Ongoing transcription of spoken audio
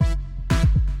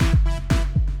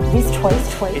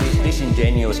Choice. It is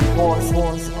disingenuous. Wars.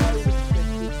 Offensive.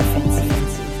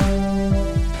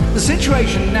 The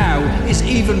situation now is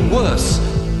even worse.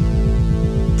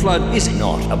 Flood is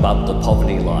Not above the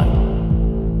poverty line.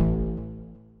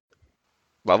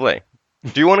 Lovely.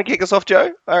 Do you want to kick us off,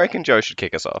 Joe? I reckon Joe should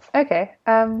kick us off. Okay.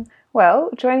 Well,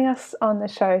 joining us on the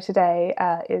show today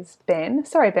is Ben.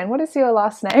 Sorry, Ben, what is your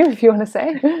last name, if you want to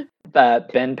say?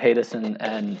 Ben Peterson,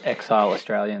 an exile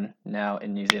Australian now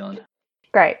in New Zealand.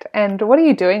 Great. And what are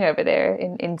you doing over there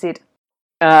in Zid?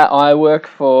 I work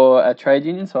for a trade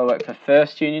union, so I work for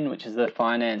First Union, which is the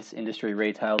Finance, Industry,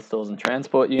 Retail, Stores and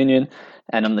Transport Union,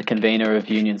 and I'm the convener of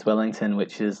Unions Wellington,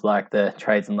 which is like the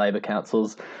trades and labour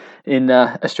councils in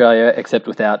Australia, except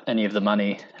without any of the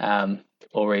money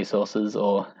or resources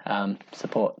or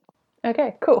support.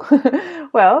 Okay, cool.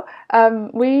 Well,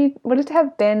 we wanted to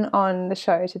have Ben on the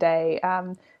show today,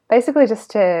 basically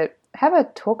just to have a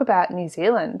talk about New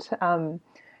Zealand,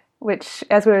 which,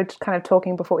 as we were kind of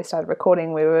talking before we started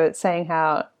recording, we were saying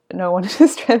how no one in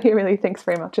Australia really thinks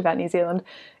very much about New Zealand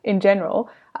in general.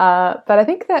 But I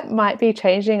think that might be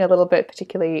changing a little bit,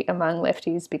 particularly among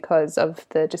lefties, because of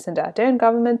the Jacinda Ardern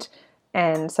government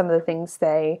and some of the things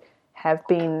they have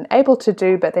been able to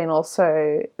do, but then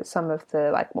also some of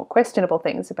the more questionable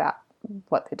things about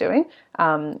what they're doing,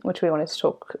 which we wanted to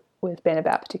talk with Ben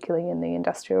about, particularly in the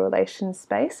industrial relations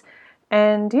space.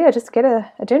 And yeah, just get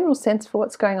a general sense for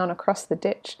what's going on across the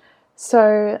ditch.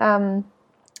 So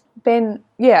Ben,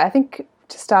 I think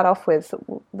to start off with,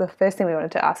 the first thing we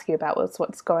wanted to ask you about was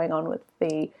what's going on with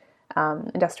the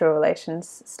industrial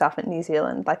relations stuff in New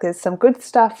Zealand. There's some good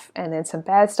stuff and then some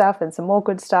bad stuff and some more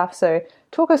good stuff. So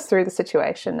talk us through the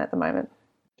situation at the moment.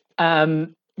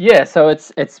 So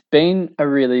it's been a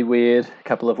really weird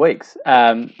couple of weeks.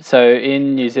 So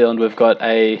in New Zealand, we've got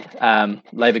a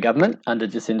Labor government under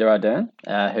Jacinda Ardern,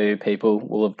 who people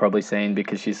will have probably seen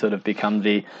because she's sort of become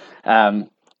the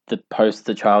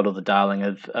poster child or the darling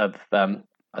of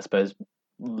I suppose,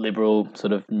 liberal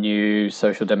sort of new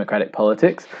social democratic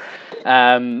politics.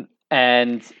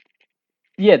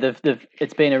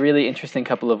 It's been a really interesting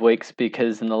couple of weeks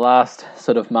because in the last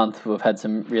sort of month we've had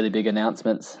some really big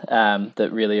announcements that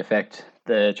really affect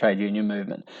the trade union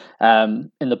movement.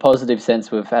 In the positive sense,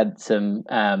 we've had some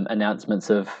announcements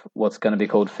of what's going to be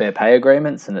called fair pay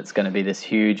agreements, and it's going to be this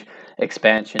huge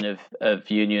expansion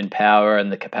of union power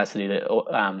and the capacity to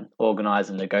organise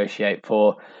and negotiate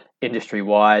for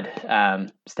industry-wide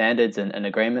standards and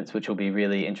agreements, which will be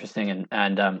really interesting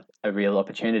and a real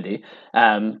opportunity.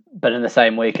 But in the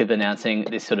same week of announcing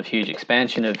this sort of huge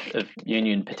expansion of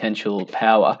union potential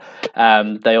power,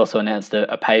 they also announced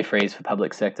a pay freeze for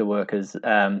public sector workers,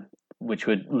 which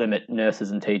would limit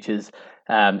nurses and teachers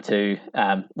to,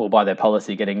 by their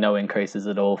policy, getting no increases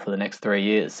at all for the next 3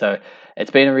 years. So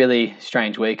it's been a really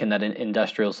strange week in that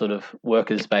industrial sort of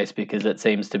workers space, because it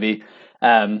seems to be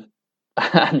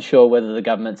unsure whether the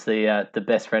government's the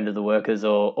best friend of the workers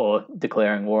or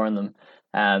declaring war on them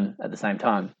at the same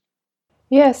time.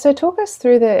 Yeah, so talk us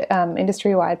through the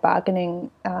industry-wide bargaining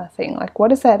thing. What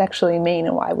does that actually mean,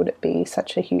 and why would it be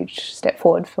such a huge step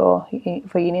forward for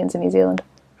unions in New Zealand?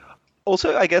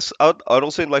 Also, I guess I'd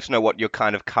also like to know what you're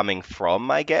kind of coming from,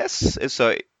 I guess.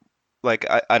 So,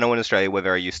 I know in Australia we're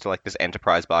very used to this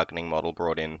enterprise bargaining model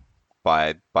brought in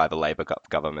by the Labor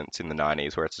governments in the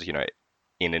 90s, where it's,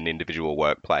 in an individual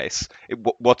workplace.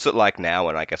 What's it like now,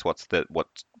 and I guess what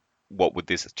would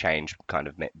this change kind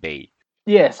of be?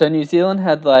 Yeah, so New Zealand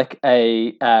had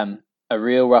a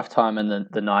real rough time in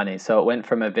the 90s. So it went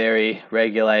from a very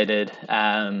regulated,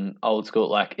 old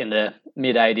school, in the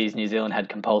mid 80s, New Zealand had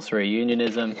compulsory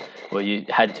unionism, where you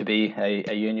had to be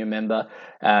a union member,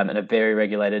 and a very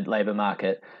regulated labour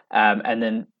market. And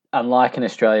then, unlike in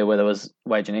Australia, where there was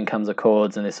wage and incomes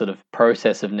accords and this sort of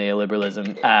process of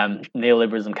neoliberalism,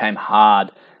 neoliberalism came hard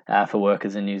for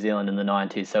workers in New Zealand in the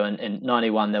 90s. So in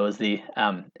 91, there was the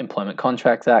Employment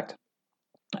Contracts Act,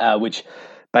 which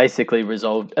basically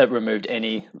removed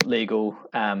any legal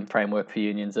framework for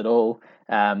unions at all.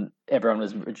 Everyone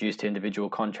was reduced to individual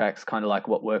contracts, kind of like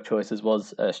what Work Choices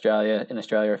was in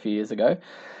Australia a few years ago.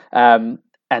 And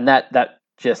that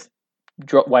just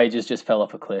wages just fell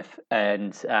off a cliff,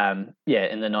 and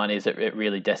in the 90s it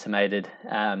really decimated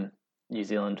New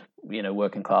Zealand,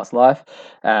 working class life,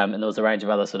 and there was a range of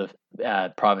other sort of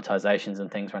privatizations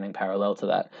and things running parallel to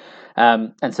that,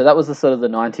 and so that was the sort of the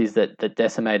 90s that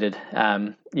decimated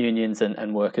unions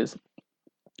and workers.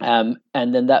 And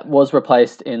then that was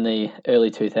replaced in the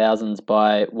early 2000s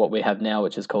by what we have now,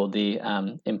 which is called the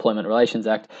Employment Relations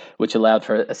Act, which allowed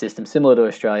for a system similar to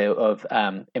Australia of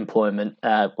employment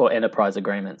or enterprise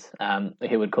agreements.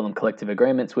 Here we'd call them collective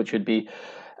agreements, which would be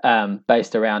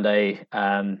based around a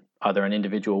either an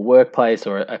individual workplace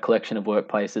or a collection of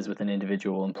workplaces with an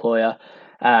individual employer,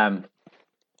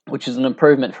 which is an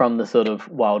improvement from the sort of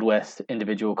Wild West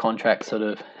individual contract sort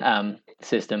of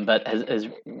system, but has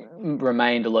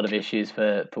remained a lot of issues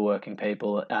for working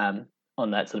people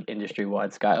on that sort of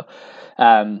industry-wide scale.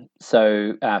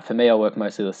 So for me, I work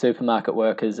mostly with supermarket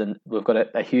workers, and we've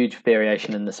got a huge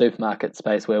variation in the supermarket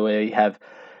space where we have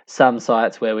some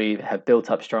sites where we have built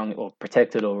up strong or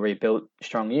protected or rebuilt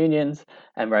strong unions,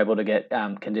 and we're able to get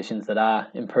conditions that are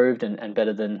improved and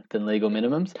better than legal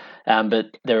minimums.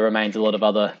 But there remains a lot of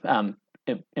other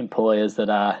employers that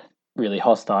are really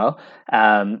hostile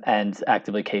and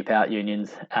actively keep out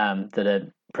unions that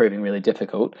are proving really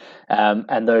difficult.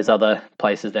 And those other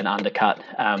places then undercut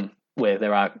where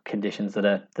there are conditions that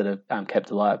are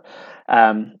kept alive.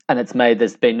 And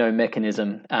there's been no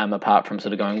mechanism apart from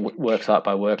sort of going work site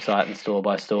by work site and store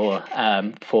by store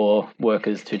for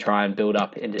workers to try and build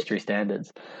up industry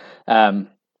standards. So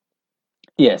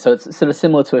it's sort of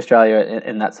similar to Australia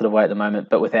in that sort of way at the moment,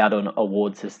 but without an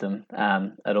award system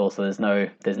at all. So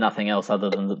there's nothing else other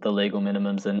than the legal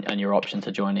minimums and your option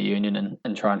to join a union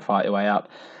and try and fight your way up.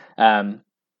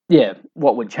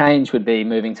 What would change would be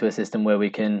moving to a system where we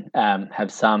can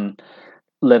have some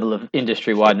level of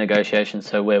industry-wide negotiation,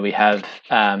 so where we have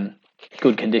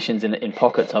good conditions in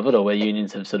pockets of it, or where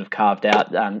unions have sort of carved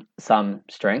out some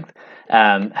strength,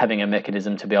 having a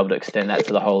mechanism to be able to extend that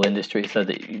to the whole industry so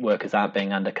that workers aren't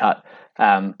being undercut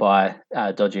by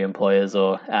dodgy employers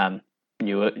or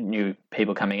new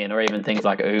people coming in, or even things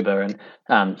like Uber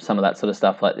and some of that sort of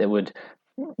stuff. Like, it would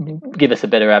give us a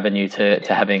better avenue to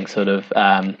having sort of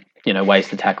ways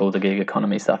to tackle the gig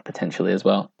economy stuff potentially as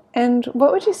well. And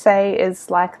what would you say is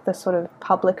like the sort of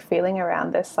public feeling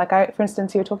around this? Like, for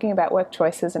instance, you were talking about work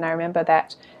choices, and I remember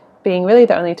that being really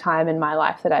the only time in my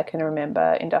life that I can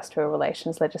remember industrial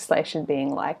relations legislation being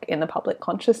like in the public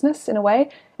consciousness in a way,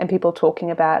 and people talking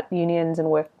about unions and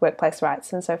workplace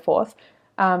rights and so forth.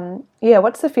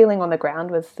 What's the feeling on the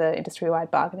ground with the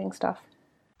industry-wide bargaining stuff?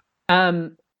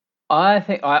 I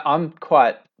think I'm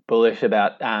quite bullish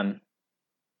about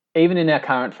even in our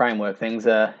current framework, things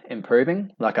are improving.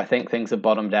 Like, I think things have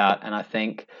bottomed out, and I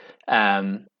think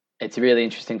it's really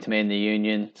interesting to me in the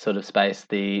union sort of space,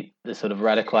 the sort of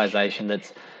radicalization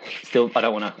that's still, I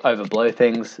don't want to overblow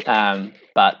things,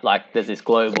 but like there's this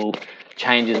global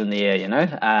changes in the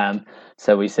air,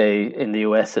 So we see in the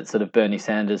US, it's sort of Bernie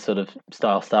Sanders sort of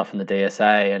style stuff in the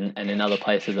DSA, and in other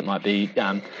places it might be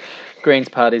Greens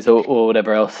parties or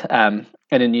whatever else.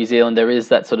 And in New Zealand, there is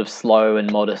that sort of slow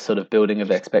and modest sort of building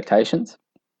of expectations.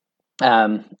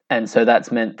 And so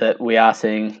that's meant that we are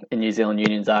seeing in New Zealand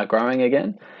unions are growing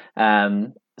again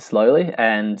slowly.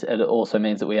 And it also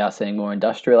means that we are seeing more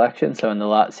industrial action.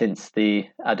 So since the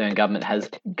Ardern government has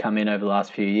come in over the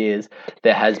last few years,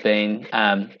 there has been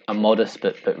a modest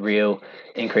but real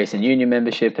increase in union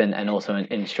membership and also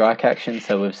in strike action.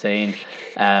 So we've seen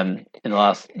in the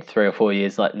last 3 or 4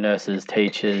 years, like nurses,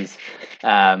 teachers,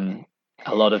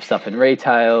 a lot of stuff in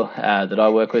retail that I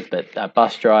work with, but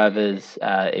bus drivers,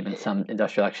 even some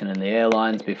industrial action in the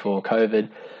airlines before COVID.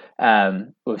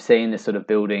 We've seen this sort of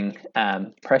building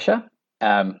pressure,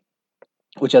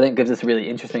 which I think gives us a really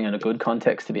interesting and a good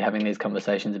context to be having these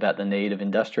conversations about the need of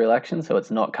industrial action. So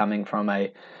it's not coming from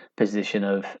a position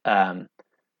of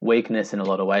weakness in a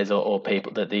lot of ways, or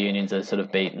people that the unions are sort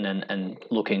of beaten and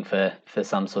looking for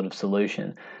some sort of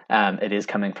solution. It is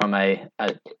coming from a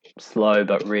slow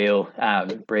but real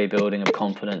rebuilding of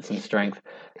confidence and strength,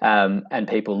 and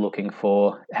people looking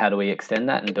for how do we extend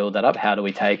that and build that up? How do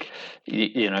we take,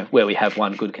 where we have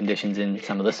good conditions in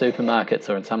some of the supermarkets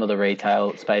or in some of the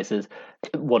retail spaces,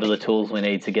 what are the tools we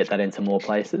need to get that into more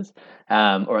places?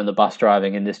 Or in the bus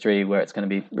driving industry, where it's going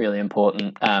to be really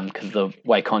important because the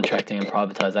way contracting and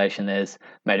privatisation there's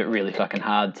made it really fucking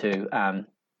hard to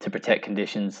protect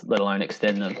conditions, let alone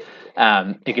extend them.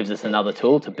 It gives us another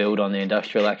tool to build on the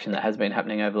industrial action that has been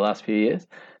happening over the last few years,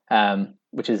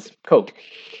 which is cool.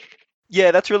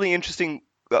 Yeah, that's really interesting,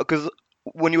 because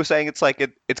when you were saying it's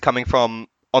like it's coming from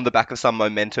on the back of some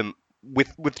momentum,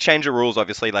 with change of rules,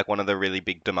 obviously, like one of the really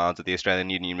big demands of the Australian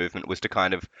union movement was to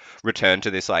kind of return to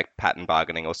this like pattern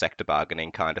bargaining or sector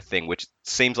bargaining kind of thing, which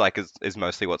seems like is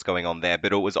mostly what's going on there.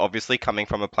 But it was obviously coming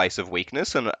from a place of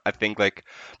weakness, and I think like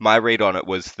my read on it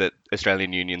was that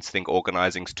Australian unions think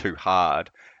organising's too hard,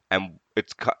 and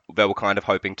they were kind of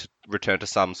hoping to return to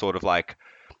some sort of like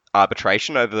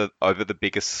arbitration over the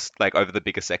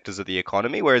biggest sectors of the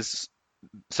economy. Whereas,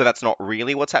 so that's not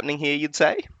really what's happening here, you'd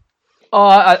say? Oh,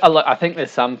 I think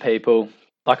there's some people,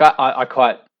 like I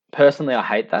quite personally, I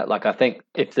hate that. Like, I think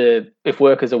if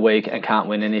workers are weak and can't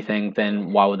win anything,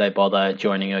 then why would they bother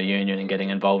joining a union and getting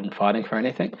involved in fighting for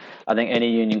anything? I think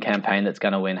any union campaign that's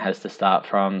going to win has to start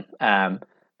from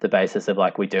the basis of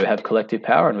like we do have collective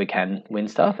power and we can win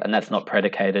stuff, and that's not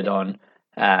predicated on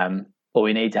or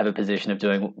we need to have a position of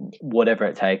doing whatever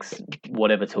it takes,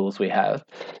 whatever tools we have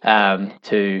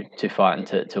to fight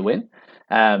and to win.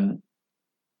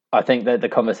 I think that the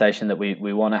conversation that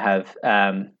we want to have,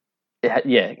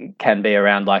 can be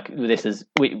around like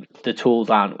the tools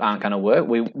aren't going to work.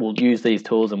 We'll use these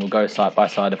tools and we'll go side by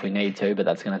side if we need to, but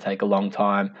that's going to take a long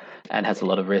time and has a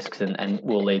lot of risks and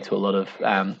will lead to a lot of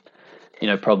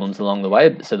problems along the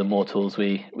way. So the more tools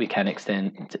we can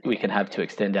have to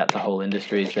extend out to whole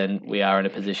industries, then we are in a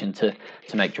position to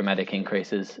make dramatic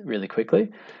increases really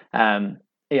quickly.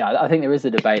 I think there is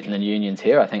a debate in the unions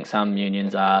here. I think some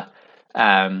unions are,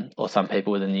 or some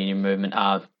people within the union movement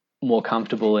are more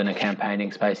comfortable in a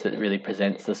campaigning space that really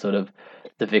presents the sort of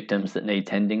the victims that need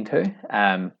tending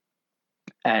to.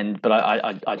 But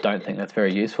I don't think that's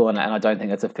very useful, and I don't think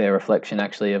that's a fair reflection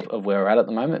actually of where we're at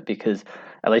the moment, because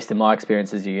at least in my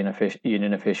experience as a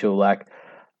union official, like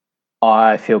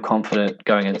I feel confident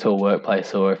going into a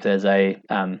workplace, or if there's a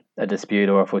dispute,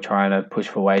 or if we're trying to push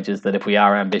for wages, that if we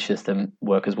are ambitious, then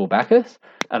workers will back us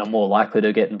and are more likely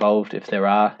to get involved if there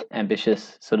are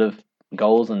ambitious sort of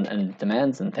goals and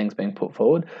demands and things being put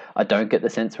forward. I don't get the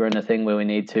sense we're in a thing where we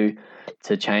need to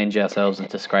change ourselves and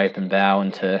to scrape and bow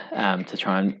and to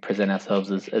try and present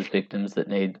ourselves as victims that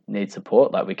need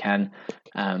support. Like we can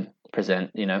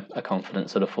present, a confident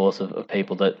sort of force of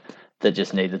people that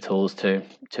just need the tools to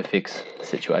fix the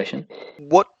situation.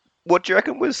 What do you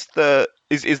reckon was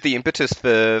is the impetus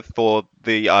for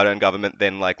the Ardern government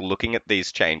then like looking at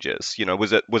these changes?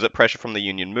 Was it pressure from the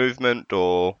union movement,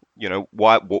 or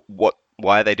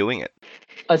why are they doing it?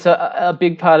 So a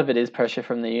big part of it is pressure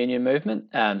from the union movement.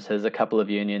 So there's a couple of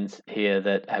unions here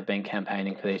that have been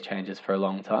campaigning for these changes for a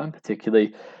long time,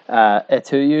 particularly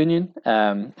ETU Union,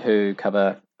 who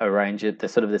cover a range of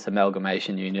sort of this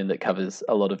amalgamation union that covers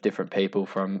a lot of different people,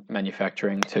 from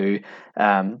manufacturing to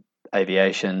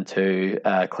aviation to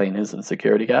cleaners and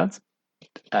security guards.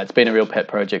 It's been a real pet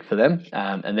project for them,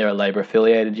 and they're a Labor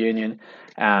affiliated union,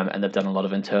 and they've done a lot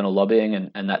of internal lobbying,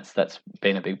 and that's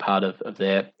been a big part of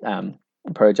their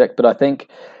project. But I think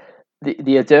the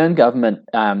Ardern government,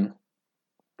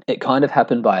 it kind of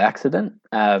happened by accident.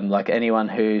 Like anyone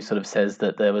who sort of says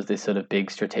that there was this sort of big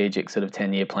strategic sort of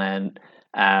 10-year plan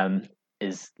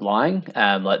is lying.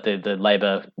 Like the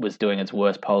Labor was doing its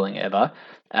worst polling ever.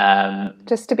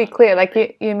 Just to be clear,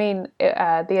 like you mean the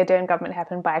Ardern government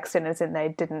happened by accident, as in they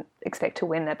didn't expect to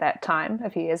win at that time a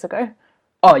few years ago?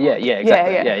 Oh yeah,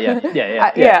 exactly.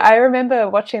 Yeah. I remember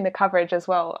watching the coverage as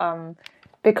well,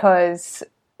 because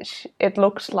it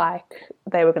looked like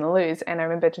they were going to lose, and I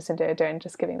remember Jacinda Ardern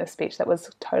just giving this speech that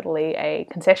was totally a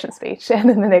concession speech, and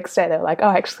then the next day they were like, "Oh,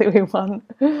 actually, we won."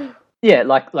 Yeah,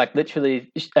 like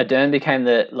literally, Ardern became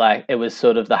it was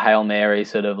sort of the Hail Mary,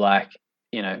 sort of like,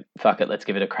 fuck it, let's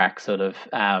give it a crack, sort of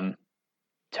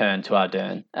turn to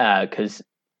Ardern, because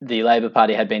the Labor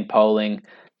Party had been polling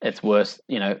its worst,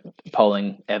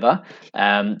 polling ever.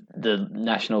 The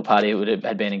National Party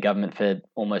had been in government for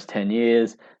almost 10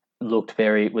 years,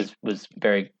 was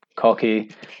very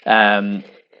cocky.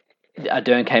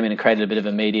 Ardern came in and created a bit of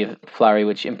a media flurry,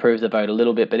 which improved the vote a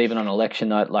little bit, but even on election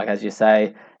night, like as you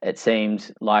say, it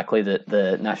seemed likely that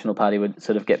the National Party would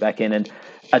sort of get back in, and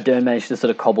Ardern managed to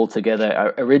sort of cobble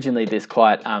together originally this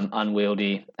quite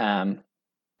unwieldy sort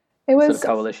of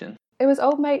coalition. It was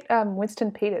old mate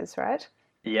Winston Peters, right?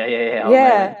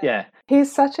 Yeah.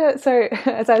 He's so,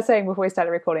 as I was saying before we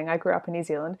started recording, I grew up in New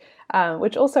Zealand,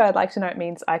 which also I'd like to note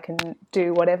means I can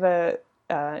do whatever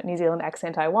New Zealand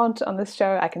accent I want on this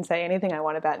show. I can say anything I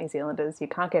want about New Zealanders. You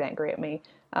can't get angry at me.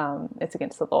 It's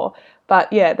against the law.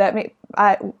 But yeah,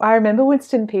 I remember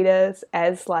Winston Peters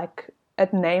as like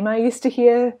a name I used to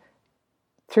hear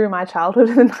through my childhood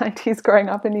in the 90s growing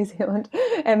up in New Zealand.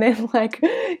 And then like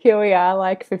here we are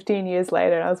like 15 years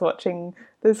later, and I was watching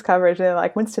this coverage and they're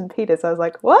like, Winston Peters. I was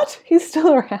like, what? He's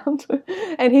still around?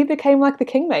 And he became like the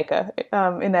kingmaker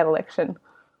in that election.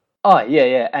 Oh,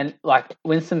 yeah. And like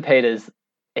Winston Peters,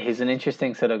 he's an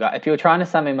interesting sort of guy. If you were trying to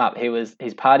sum him up,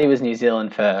 his party was New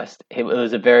Zealand First. It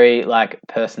was a very like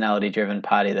personality driven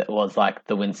party that was like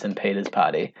the Winston Peters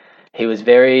party. He was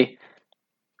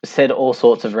said all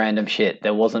sorts of random shit.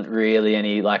 There wasn't really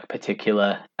any like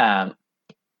particular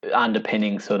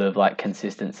underpinning sort of like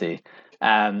consistency.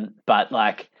 But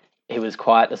like he was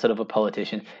quite a sort of a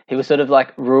politician. He was sort of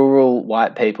like rural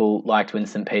white people liked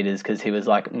Winston Peters because he was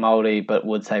like Māori but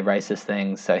would say racist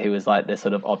things. So he was like their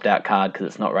sort of opt-out card because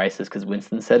it's not racist because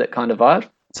Winston said it kind of vibe.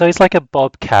 So he's like a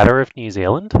Bob Catter of New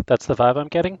Zealand. That's the vibe I'm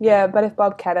getting. Yeah, but if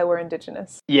Bob Catter were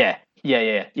Indigenous. Yeah.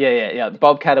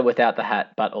 Bob Catter without the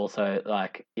hat, but also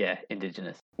like,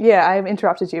 Indigenous. Yeah, I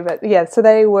interrupted you, but yeah, so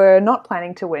they were not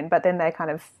planning to win, but then they kind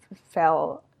of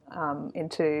fell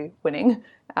into winning.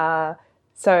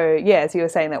 So yeah, as you were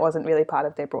saying, that wasn't really part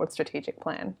of their broad strategic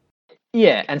plan.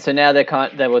 Yeah, and so now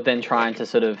they were then trying to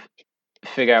sort of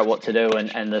figure out what to do,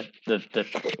 and the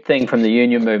thing from the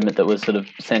union movement that was sort of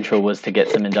central was to get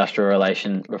some industrial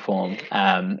relation reform,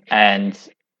 and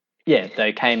yeah,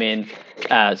 they came in,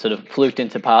 sort of fluked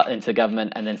into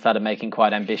government, and then started making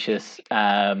quite ambitious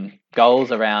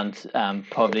goals around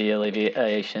poverty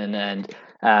alleviation and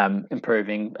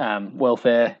improving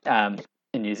welfare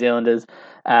in New Zealanders,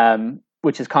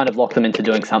 which has kind of locked them into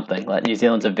doing something. Like New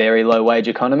Zealand's a very low wage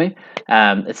economy.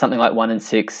 It's something like 1 in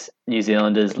 6 New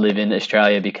Zealanders live in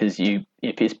Australia because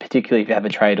particularly if you have a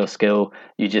trade or skill,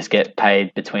 you just get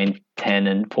paid between 10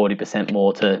 and 40%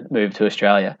 more to move to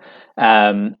Australia.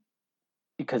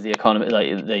 Because the economy,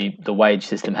 like the wage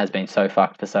system has been so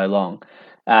fucked for so long.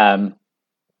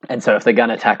 And so if they're going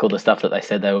to tackle the stuff that they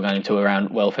said they were going to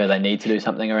around welfare, they need to do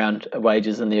something around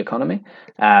wages and the economy.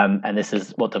 And this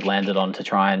is what they've landed on to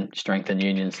try and strengthen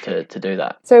unions to do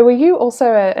that. So were you also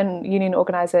a union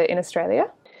organiser in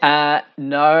Australia?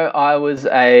 No, I was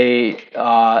a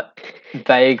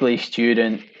vaguely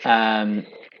student,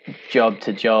 job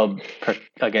to job,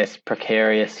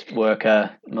 precarious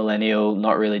worker, millennial,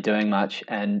 not really doing much.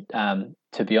 And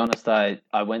to be honest, I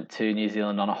went to New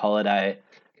Zealand on a holiday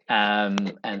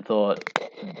and thought,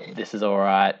 this is all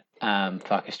right,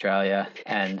 fuck Australia,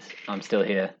 and I'm still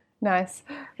here. Nice.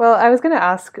 Well, I was going to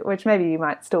ask, which maybe you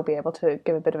might still be able to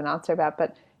give a bit of an answer about,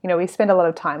 but we spend a lot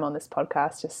of time on this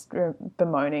podcast just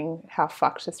bemoaning how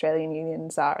fucked Australian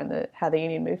unions are and how the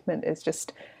union movement is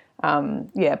just,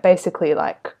 basically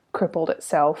like crippled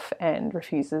itself and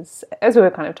refuses, as we were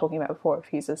kind of talking about before,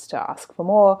 refuses to ask for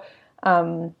more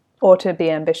or to be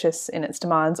ambitious in its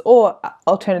demands, or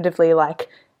alternatively, like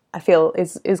I feel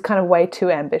is kind of way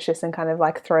too ambitious and kind of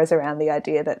like throws around the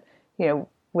idea that,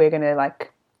 we're going to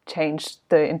like change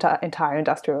the entire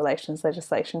industrial relations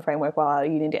legislation framework while our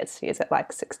union density is at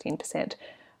like 16%.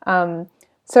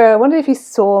 So I wondered if you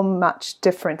saw much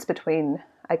difference between,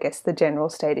 I guess, the general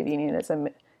state of unionism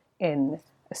in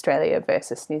Australia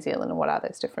versus New Zealand, and what are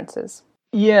those differences?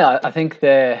 Yeah, I think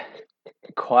they're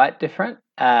quite different.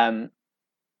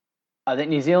 I think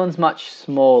New Zealand's much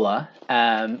smaller,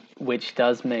 which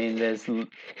does mean there's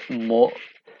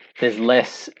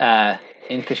less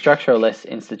infrastructure or less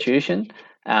institution,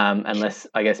 and less,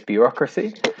 I guess,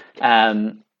 bureaucracy.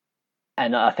 And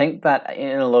I think that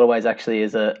in a lot of ways actually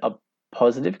is a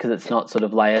positive, because it's not sort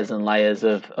of layers and layers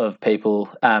of people.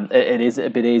 It is a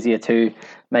bit easier to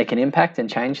make an impact and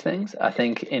change things. I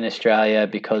think in Australia,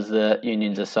 because the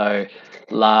unions are so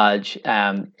large,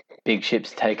 big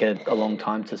ships take a long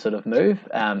time to sort of move,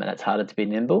 and it's harder to be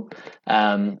nimble.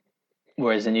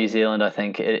 Whereas in New Zealand, I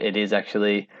think it is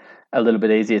actually a little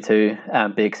bit easier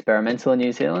to be experimental in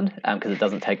New Zealand, because it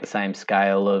doesn't take the same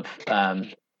scale of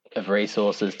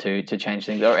resources to change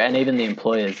things, and even the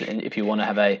employers. And if you want to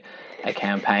have a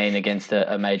campaign against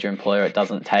a major employer, it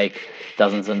doesn't take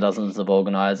dozens and dozens of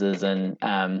organisers and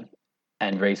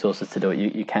resources to do it.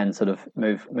 You can sort of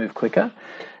move quicker.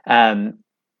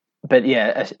 But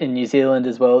yeah, in New Zealand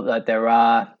as well, like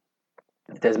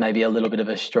there's maybe a little bit of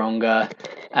a stronger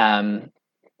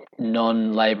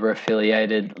non-labour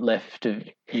affiliated left of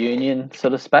union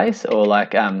sort of space, or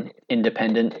like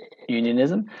independent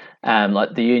unionism.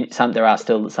 Like there are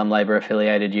still some labour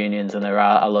affiliated unions, and there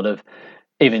are a lot of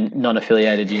even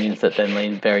non-affiliated unions that then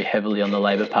lean very heavily on the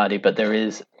Labour Party. But there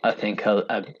is, I think,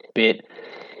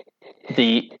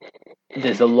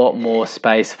 there's a lot more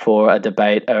space for a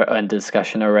debate and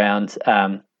discussion around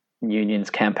unions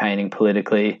campaigning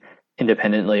politically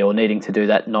independently, or needing to do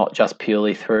that not just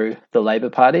purely through the Labour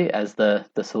Party as the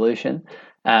solution.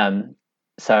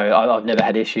 So I've never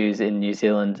had issues in New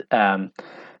Zealand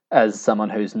as someone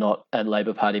who's not a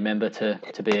Labour Party member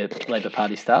to be a Labour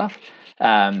Party staff.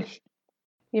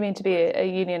 You mean to be a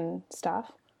union staff?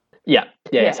 Yeah.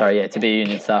 To be a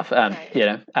union staff.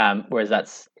 Whereas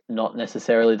that's not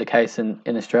necessarily the case in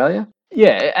Australia.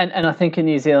 Yeah, and I think in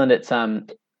New Zealand it's a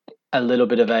little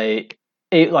bit of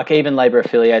like even Labour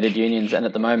affiliated unions, and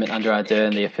at the moment under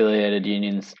Ardern, the affiliated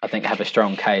unions I think have a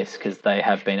strong case, because they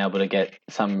have been able to get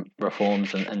some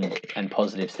reforms and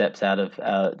positive steps out of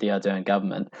the Ardern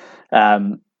government.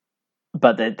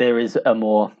 But there is a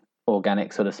more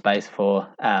organic sort of space for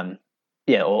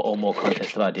or more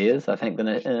contest of ideas, I think, than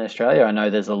in Australia. I know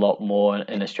there's a lot more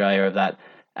in Australia of that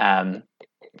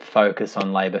focus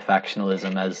on Labor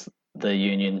factionalism as the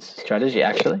union's strategy,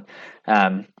 actually.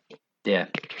 I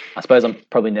suppose I'm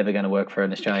probably never going to work for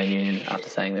an Australian union after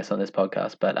saying this on this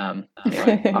podcast, but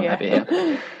anyway, I'm happy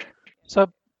here. So,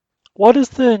 what does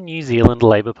the New Zealand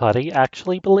Labor Party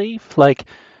actually believe? Like,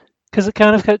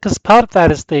 because part of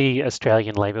that is the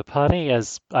Australian Labor Party,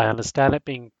 as I understand it,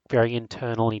 being very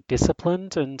internally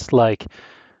disciplined and like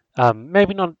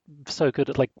maybe not so good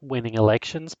at like winning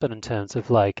elections, but in terms of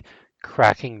like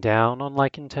cracking down on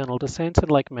like internal dissent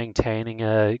and like maintaining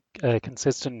a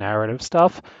consistent narrative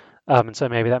stuff. And so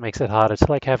maybe that makes it harder to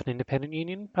like have an independent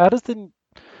union. How does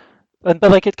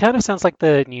but like it kind of sounds like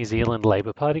the New Zealand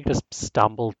Labor Party just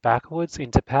stumbled backwards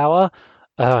into power,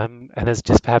 and is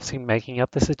just perhaps making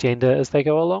up this agenda as they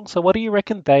go along. So what do you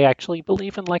reckon they actually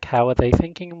believe in? Like, how are they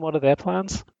thinking and what are their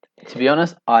plans? To be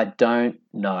honest, I don't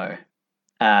know.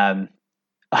 I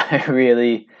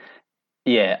really,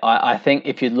 I think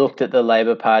if you looked at the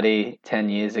Labor Party 10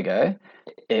 years ago,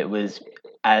 it was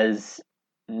as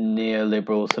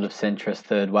neoliberal sort of centrist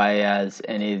third way as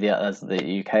any of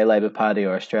the UK Labor Party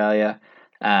or Australia.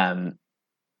 And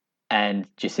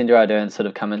Jacinda Ardern sort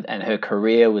of come in, and her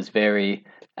career was very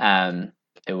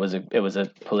it was a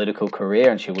political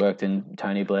career, and she worked in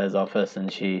Tony Blair's office,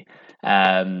 and she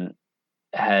had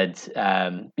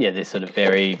this sort of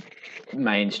very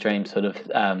mainstream sort of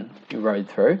rode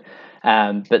through.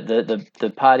 But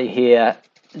the party here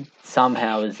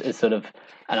somehow is sort of,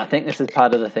 and I think this is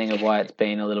part of the thing of why it's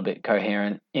been a little bit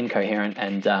incoherent,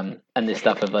 and this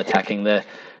stuff of attacking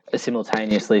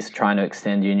simultaneously trying to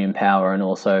extend union power and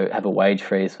also have a wage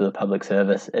freeze for the public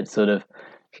service. It's sort of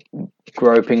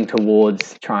groping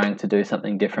towards trying to do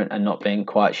something different and not being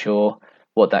quite sure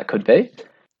what that could be.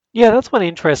 Yeah, that's what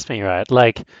interests me, right?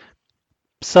 Like,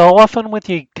 so often with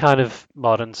your kind of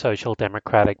modern social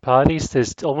democratic parties,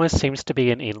 there's almost seems to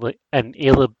be an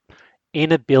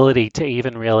inability to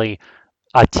even really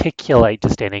articulate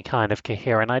just any kind of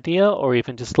coherent idea, or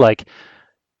even just like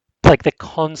the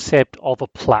concept of a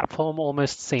platform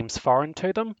almost seems foreign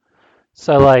to them.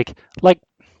 So like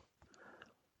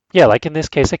in this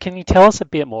case, can you tell us a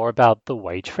bit more about the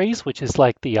wage freeze, which is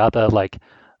like the other like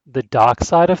the dark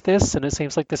side of this? And it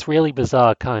seems like this really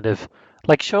bizarre kind of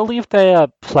like, surely if they are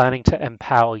planning to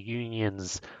empower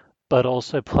unions but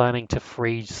also planning to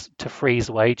freeze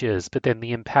wages, but then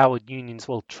the empowered unions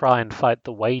will try and fight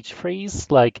the wage freeze,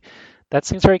 like that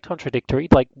seems very contradictory.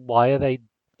 Like, why are they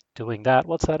doing that?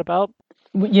 What's that about?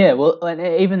 Yeah, well, and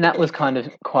even that was kind of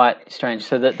quite strange.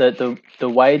 So that the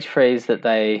wage freeze that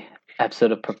they have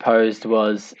sort of proposed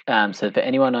was so for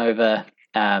anyone over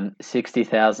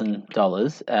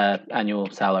 $60,000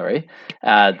 annual salary,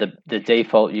 the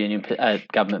default union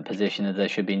government position is there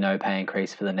should be no pay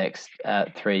increase for the next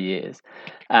 3 years,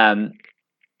 and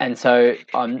so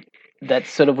that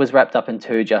sort of was wrapped up in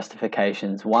two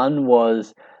justifications. One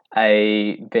was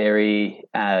a very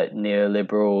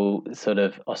neoliberal sort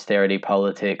of austerity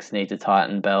politics, need to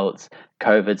tighten belts.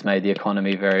 COVID's made the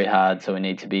economy very hard, so we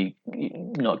need to be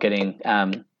not getting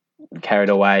carried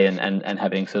away and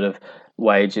having sort of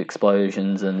wage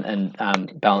explosions and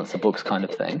balance the books kind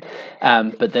of thing.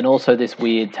 But then also this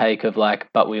weird take of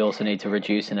like, but we also need to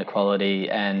reduce inequality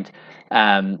and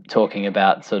talking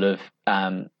about sort of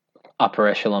upper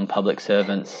echelon public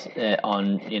servants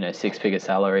on six-figure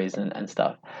salaries and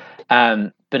stuff.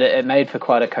 But it made for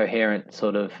quite a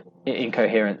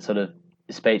incoherent sort of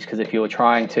speech, because if you were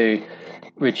trying to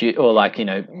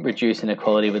reduce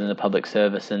inequality within the public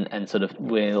service and sort of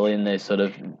wheel in those sort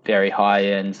of very high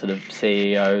end sort of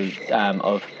CEO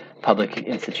of public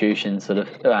institutions sort of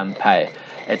pay,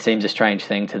 it seems a strange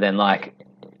thing to then like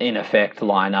in effect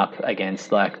line up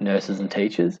against like nurses and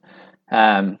teachers.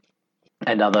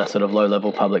 And other sort of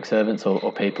low-level public servants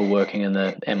or people working in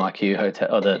the MIQ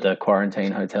hotel or the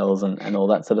quarantine hotels and all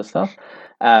that sort of stuff.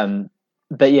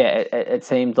 But yeah, it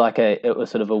seemed like it was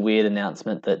sort of a weird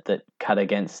announcement that cut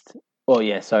against,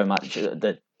 so much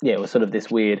that, it was sort of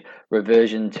this weird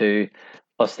reversion to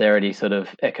austerity sort of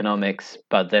economics,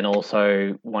 but then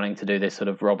also wanting to do this sort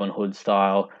of Robin Hood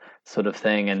style sort of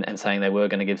thing and saying they were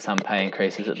going to give some pay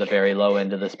increases at the very low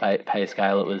end of this pay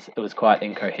scale. It was quite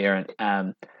incoherent.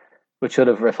 Which sort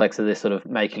of reflects this sort of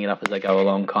making it up as they go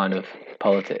along kind of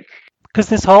politics. Because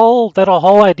that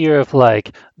whole idea of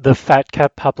like the fat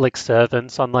cat public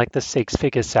servants on like the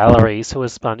six-figure salaries who are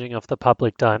sponging off the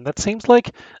public dime, that seems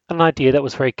like an idea that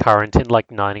was very current in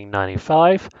like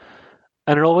 1995.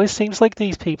 And it always seems like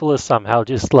these people are somehow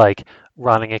just like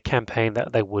running a campaign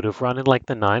that they would have run in like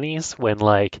the 90s when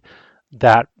like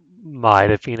that might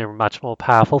have been a much more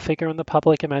powerful figure in the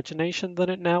public imagination than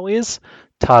it now is,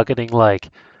 targeting like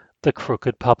the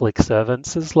crooked public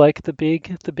servants as like the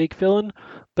big villain.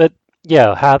 But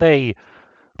yeah, how they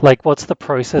like what's the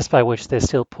process by which they're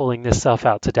still pulling this stuff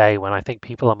out today when I think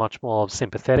people are much more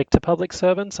sympathetic to public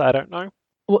servants? I don't know.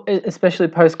 Well, especially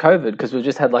post COVID, because we've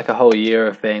just had like a whole year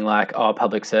of being like, oh,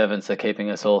 public servants are keeping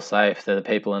us all safe. They're the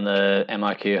people in the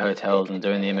MIQ hotels and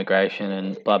doing the immigration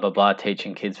and blah blah blah,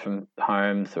 teaching kids from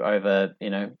home through over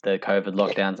the COVID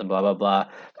lockdowns and blah blah blah.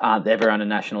 Aren't everyone a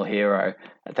national hero?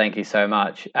 Thank you so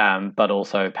much. But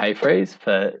also pay freeze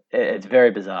for it's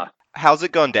very bizarre. How's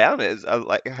it gone down?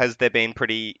 Has there been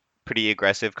pretty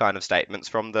aggressive kind of statements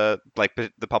from the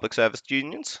public service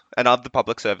unions? And are the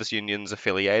public service unions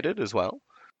affiliated as well?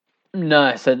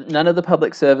 No, so none of the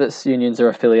public service unions are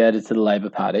affiliated to the Labor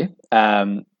Party.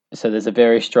 So there's a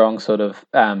very strong sort of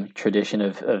tradition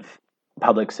of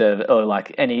public service, or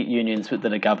like any unions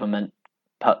that are government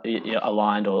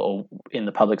aligned or in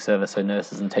the public service, so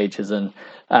nurses and teachers and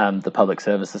the Public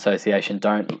Service Association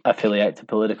don't affiliate to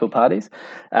political parties.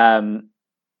 And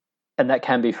that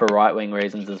can be for right-wing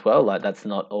reasons as well. Like that's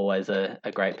not always a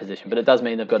great position, but it does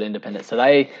mean they've got independence. So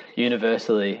they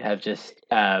universally have just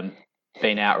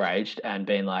been outraged and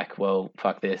been like, well,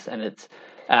 fuck this. And it's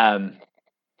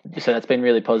so that's been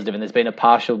really positive. And there's been a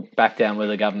partial back down where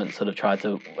the government sort of tried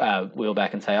to wheel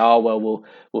back and say, oh, well,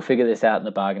 we'll figure this out in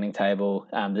the bargaining table.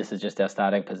 This is just our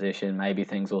starting position. Maybe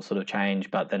things will sort of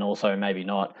change, but then also maybe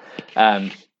not.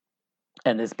 And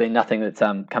there's been nothing that's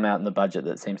come out in the budget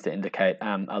that seems to indicate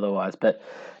otherwise. But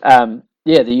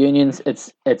yeah, the unions.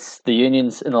 It's the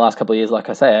unions in the last couple of years, like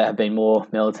I say, have been more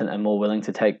militant and more willing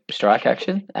to take strike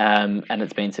action, and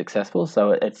it's been successful.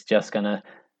 So it's just going to.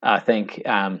 I think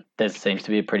there seems to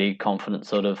be a pretty confident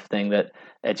sort of thing that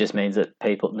it just means that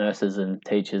people, nurses and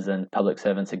teachers and public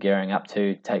servants are gearing up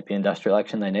to take the industrial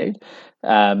action they need,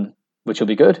 which will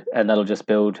be good. And that'll just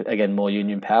build, again, more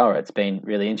union power. It's been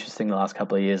really interesting the last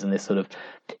couple of years, and this sort of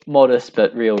modest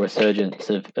but real resurgence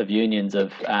of unions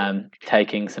of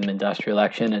taking some industrial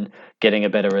action and getting a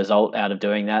better result out of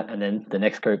doing that. And then the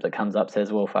next group that comes up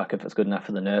says, well, fuck, if it's good enough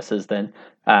for the nurses, then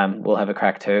we'll have a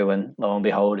crack too. And lo and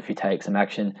behold, if you take some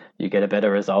action, you get a better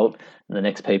result. And the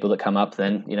next people that come up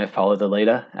then, follow the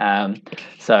leader.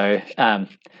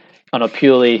 On a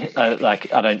purely, I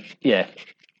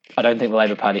don't think the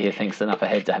Labor Party here thinks enough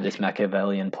ahead to have this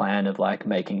Machiavellian plan of like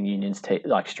making unions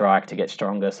strike to get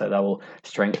stronger, so they will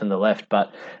strengthen the left.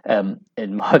 But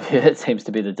in my view, it seems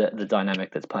to be the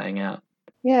dynamic that's playing out.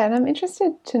 Yeah, and I'm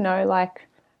interested to know, like,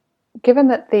 given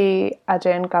that the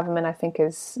Ardern government, I think,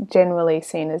 is generally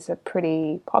seen as a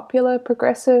pretty popular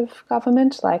progressive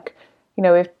government. Like,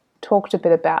 we've talked a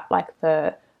bit about like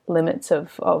the limits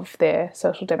of their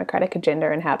social democratic agenda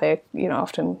and how they're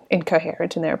often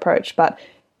incoherent in their approach, but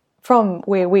from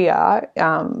where we are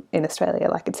in Australia,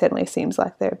 like it certainly seems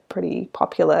like they're pretty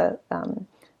popular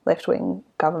left-wing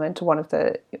government,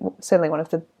 certainly one of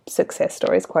the success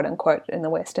stories, quote unquote, in the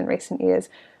West in recent years.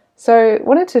 So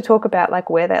wanted to talk about like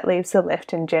where that leaves the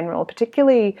left in general,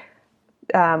 particularly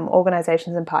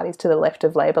organisations and parties to the left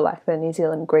of Labor, like the New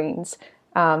Zealand Greens.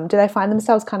 Do they find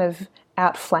themselves kind of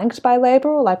outflanked by Labor,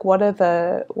 or like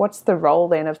what's the role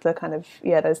then of the kind of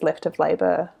those left of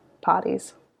Labor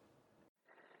parties?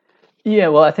 Yeah,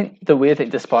 well, I think the weird thing,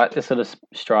 despite the sort of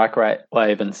strike rate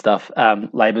wave and stuff,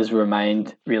 Labor's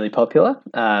remained really popular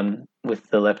with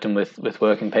the left and with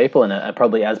working people, and are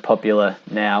probably as popular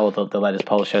now, or the latest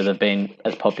polls show they've been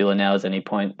as popular now as any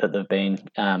point that they've been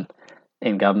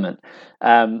in government.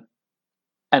 And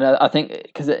I think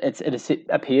because it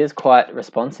appears quite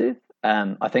responsive.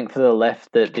 I think for the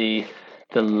left that the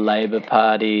Labor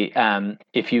Party,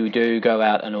 if you do go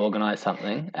out and organise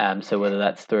something, so whether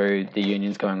that's through the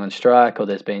unions going on strike, or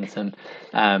there's been some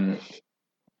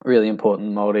really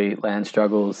important Māori land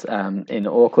struggles in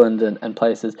Auckland and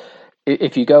places,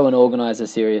 if you go and organise a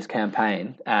serious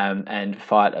campaign and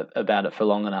fight about it for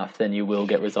long enough, then you will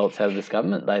get results out of this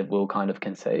government. They will kind of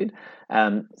concede.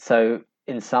 So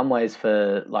in some ways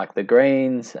for like the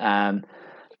Greens,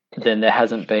 then there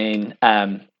hasn't been...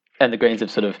 and the Greens have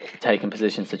sort of taken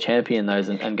positions to champion those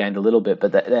and gained a little bit,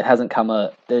 but there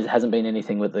hasn't been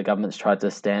anything where the government's tried to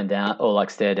stand down or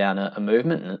like stare down a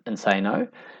movement and say no.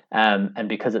 And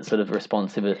because it's sort of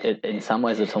responsive, in some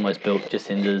ways it's almost built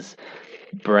Jacinda's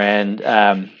brand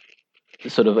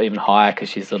sort of even higher, because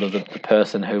she's sort of the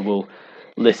person who will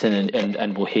listen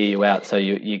and will hear you out. So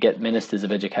you get ministers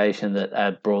of education that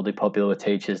are broadly popular with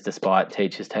teachers, despite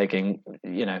teachers taking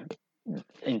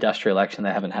industrial action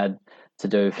they haven't had to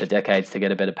do for decades to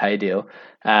get a better pay deal.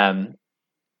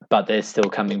 but they're still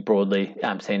coming broadly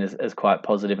seen as quite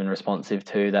positive and responsive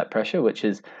to that pressure, which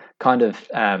is kind of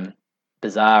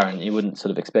bizarre, and you wouldn't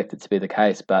sort of expect it to be the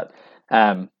case, but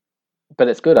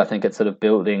it's good. I think it's sort of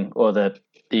building, or the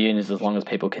unions, as long as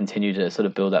people continue to sort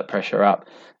of build that pressure up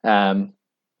and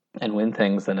win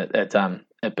things, then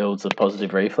it builds a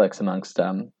positive reflex amongst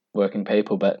working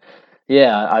people. But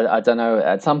yeah, I don't know.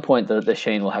 At some point, the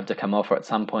sheen will have to come off, or at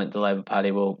some point, the Labor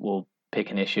Party will pick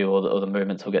an issue, or the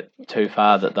movements will get too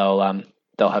far that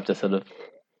they'll have to sort of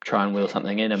try and wheel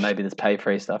something in, and maybe this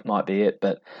pay-free stuff might be it.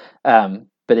 But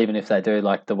even if they do,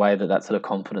 like the way that sort of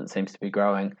confidence seems to be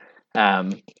growing,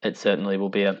 it certainly will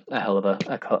be a hell of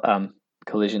a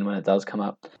collision when it does come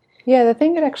up. Yeah, the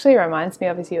thing that actually reminds me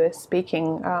of as you were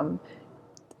speaking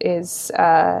is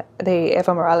the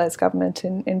Evo Morales government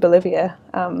in Bolivia.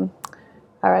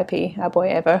 R.I.P. our boy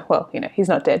Evo. Well, he's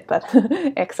not dead, but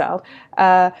exiled.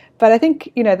 But I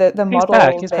think the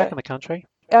model. He's back in the country.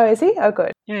 Oh, is he? Oh,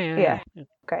 good. Yeah.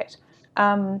 Great.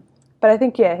 But I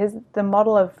think the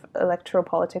model of electoral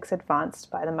politics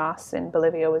advanced by the MAS in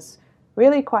Bolivia was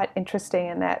really quite interesting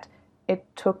in that it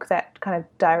took that kind of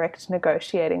direct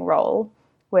negotiating role,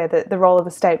 where the role of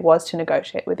the state was to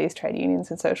negotiate with these trade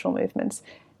unions and social movements,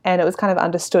 and it was kind of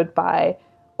understood by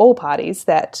all parties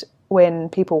that when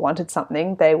people wanted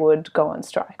something, they would go on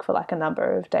strike for like a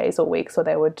number of days or weeks, or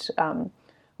they would.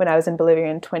 When I was in Bolivia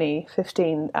in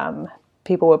 2015,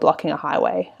 people were blocking a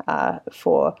highway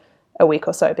for a week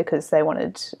or so because they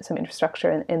wanted some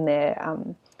infrastructure in their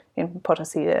in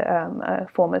Potosi, a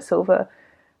former silver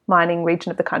mining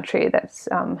region of the country that's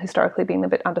historically been a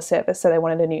bit underserviced. So they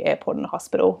wanted a new airport and a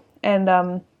hospital, and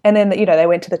then they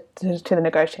went to the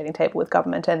negotiating table with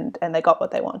government, and they got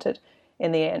what they wanted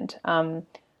in the end.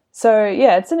 So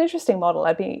yeah, it's an interesting model.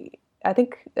 I think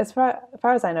as far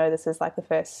as I know, this is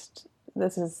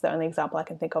the only example I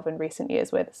can think of in recent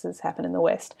years where this has happened in the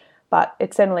West. But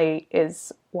it certainly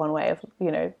is one way of,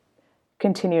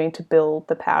 continuing to build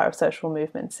the power of social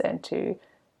movements and to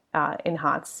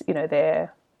enhance,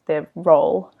 their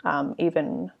role,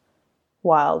 even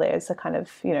while there's a kind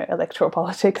of, electoral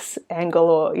politics angle,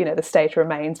 or, the state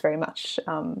remains very much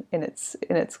in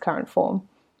its current form.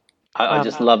 I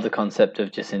just love the concept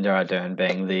of Jacinda Ardern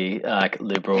being the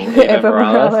liberal Evo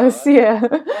Morales. Yeah,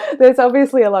 there's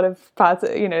obviously a lot of parts,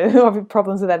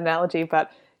 problems with that analogy,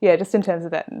 but yeah, just in terms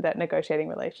of that negotiating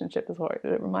relationship is what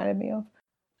it reminded me of.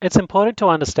 It's important to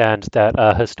understand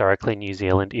that historically New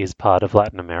Zealand is part of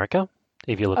Latin America.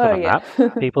 If you look at a map,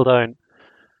 people don't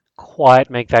quite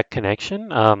make that connection.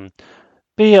 But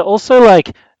yeah, also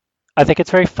I think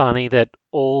it's very funny that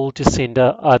all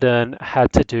Jacinda Ardern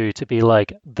had to do to be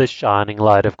like the shining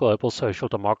light of global social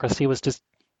democracy was just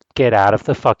get out of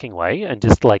the fucking way and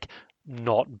just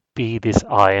not be this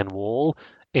iron wall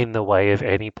in the way of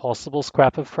any possible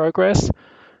scrap of progress.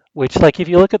 Which if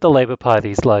you look at the Labour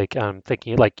parties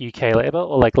thinking UK Labour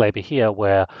or Labour here,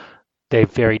 where they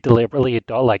very deliberately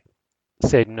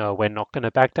said no, we're not going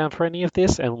to back down for any of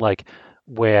this, and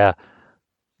we're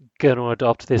going to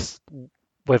adopt this.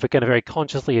 We're going to very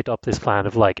consciously adopt this plan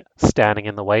of standing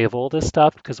in the way of all this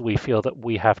stuff because we feel that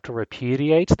we have to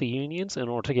repudiate the unions in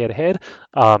order to get ahead.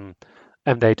 And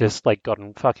they just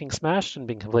gotten fucking smashed and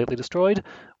been completely destroyed.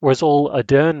 Whereas all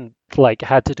Ardern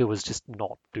had to do was just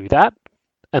not do that.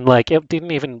 And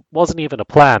it wasn't even a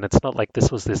plan. It's not like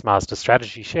this was this master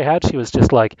strategy she had. She was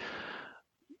just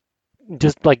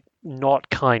not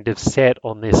kind of set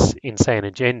on this insane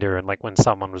agenda, and when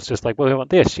someone was just well, we want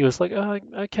this, she was oh,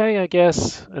 okay, I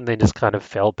guess, and then just kind of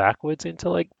fell backwards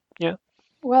into yeah.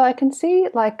 Well, I can see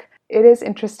it is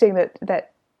interesting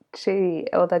that she,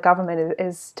 or the government,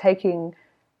 is taking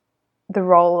the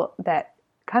role that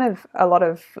kind of a lot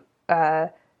of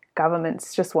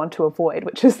governments just want to avoid,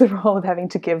 which is the role of having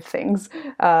to give things.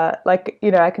 I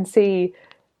can see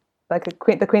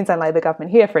the Queensland Labor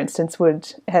government here, for instance,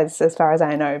 has, as far as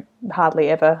I know, hardly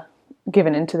ever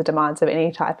given into the demands of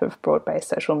any type of broad-based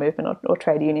social movement or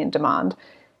trade union demand.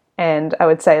 And I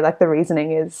would say the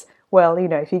reasoning is, well,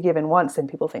 if you give in once, then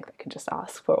people think they can just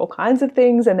ask for all kinds of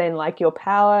things, and then your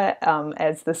power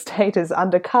as the state is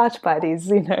undercut by these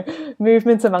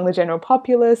movements among the general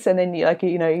populace, and then you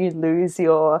lose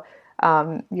your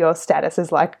status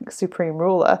as supreme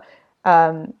ruler.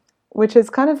 Which is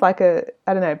kind of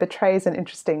betrays an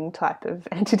interesting type of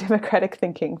anti-democratic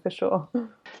thinking for sure.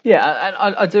 Yeah,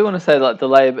 and I do want to say the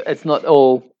Labor, it's not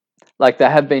all, they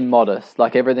have been modest,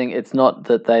 everything, it's not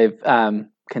that they've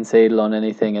conceded on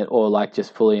anything or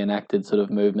just fully enacted sort of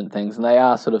movement things, and they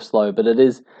are sort of slow, but it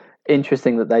is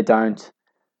interesting that they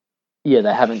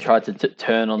haven't tried to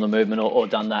turn on the movement or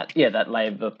done that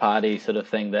Labor Party sort of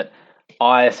thing that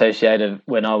I associated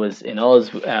when I was in Oz,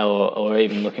 or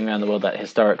even looking around the world, that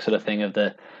historic sort of thing of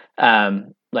the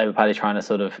Labor Party trying to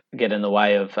sort of get in the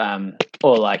way of,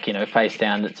 or like, you know, face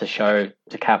down to show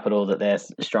to capital that they're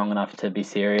strong enough to be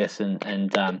serious and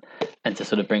to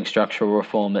sort of bring structural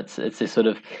reform. It's this sort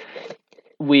of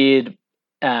weird,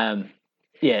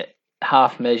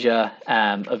 half measure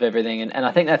of everything, and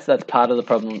I think that's part of the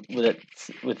problem with it,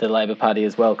 with the Labor Party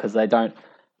as well, because I don't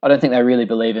think they really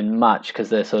believe in much, because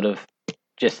they're sort of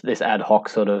just this ad hoc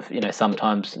sort of, you know,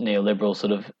 sometimes neoliberal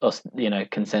sort of, you know,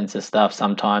 consensus stuff,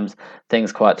 sometimes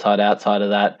things quite tight outside of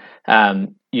that,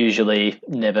 usually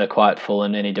never quite full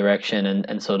in any direction,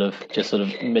 and sort of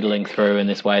middling through in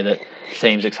this way that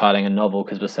seems exciting and novel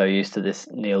because we're so used to this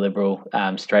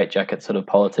neoliberal straitjacket sort of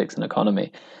politics and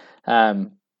economy.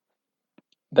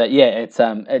 But yeah, it's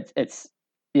an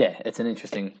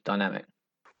interesting dynamic.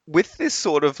 With this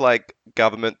sort of like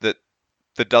government that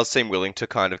does seem willing to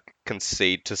kind of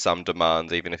concede to some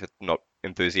demands, even if it's not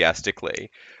enthusiastically.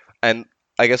 And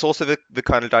I guess also the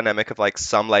kind of dynamic of like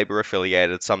some labor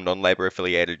affiliated, some non-labor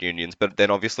affiliated unions, but then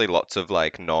obviously lots of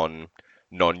like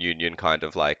non-union kind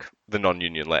of like the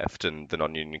non-union left and the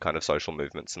non-union kind of social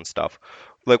movements and stuff.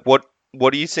 Like what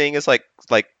are you seeing as like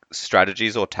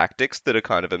strategies or tactics that are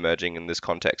kind of emerging in this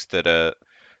context that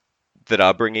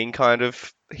are bringing kind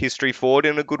of history forward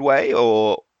in a good way,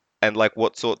 and like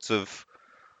what sorts of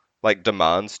like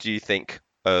demands do you think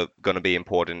are going to be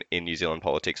important in New Zealand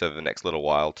politics over the next little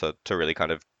while to really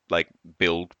kind of like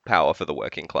build power for the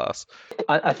working class?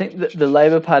 I think that the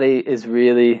Labor Party is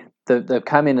really, they've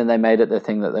come in and they made it the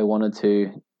thing that they wanted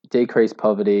to decrease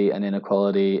poverty and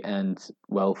inequality and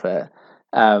welfare.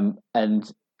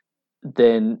 And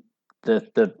then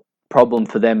the problem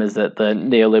for them is that the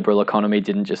neoliberal economy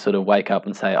didn't just sort of wake up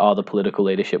and say, oh, the political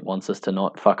leadership wants us to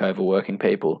not fuck over working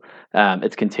people.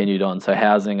 It's continued on. So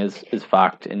housing is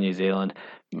fucked in New Zealand.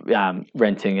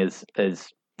 Renting is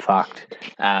fucked.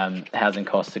 Housing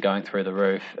costs are going through the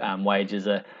roof. Wages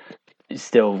are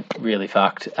still really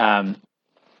fucked.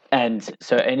 And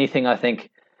so anything I think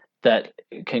that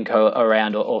can go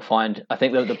around or find, I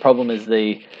think the problem is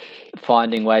the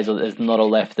finding ways, or there's not a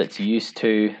left that's used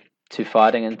to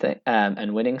fighting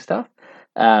and winning stuff.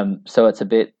 So it's a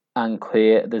bit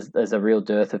unclear. There's a real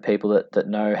dearth of people that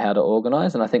know how to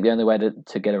organise, and I think the only way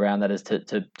to get around that is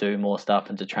to do more stuff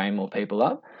and to train more people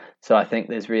up. So I think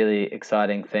there's really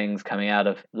exciting things coming out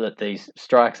of these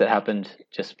strikes that happened,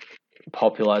 just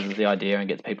popularizes the idea and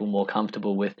gets people more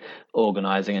comfortable with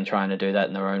organising and trying to do that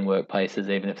in their own workplaces,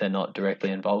 even if they're not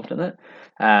directly involved in it.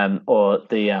 Or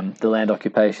the land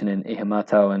occupation in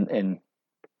Ihumātao and in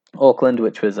Auckland,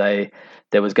 which was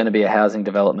there was going to be a housing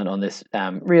development on this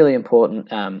really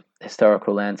important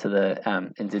historical land to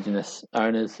the indigenous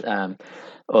owners,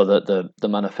 or the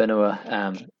mana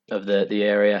whenua of the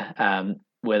area,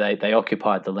 where they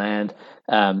occupied the land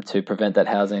to prevent that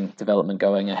housing development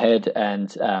going ahead,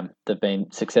 and they've been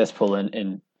successful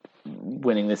in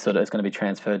winning this sort of, it's going to be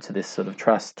transferred to this sort of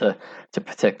trust to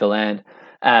protect the land.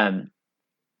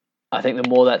 I think the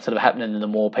more that's sort of happening, and the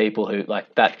more people who,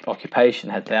 like, that occupation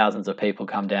had thousands of people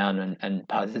come down and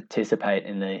participate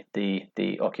in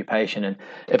the occupation, and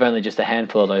if only just a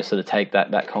handful of those sort of take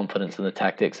that confidence and the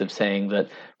tactics of seeing that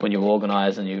when you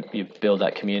organise and you build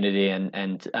that community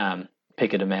and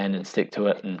pick a demand and stick to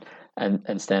it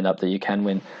and stand up, that you can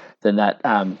win, then that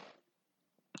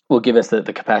will give us the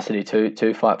capacity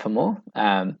to fight for more.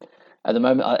 At the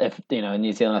moment, if in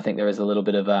New Zealand, I think there is a little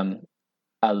bit of an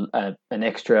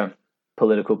extra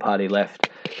political party left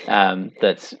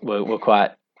that's we're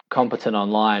quite competent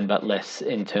online, but less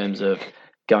in terms of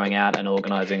going out and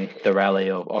organising the rally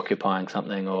or occupying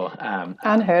something, or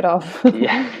unheard of.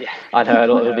 yeah, I know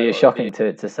it'll be shocking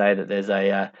to say that there's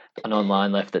an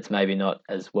online left that's maybe not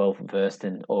as well versed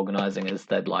in organising as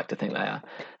they'd like to think they are.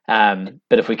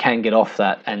 But if we can get off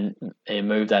that and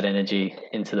move that energy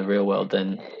into the real world,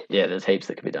 then yeah, there's heaps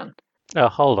that could be done. Oh,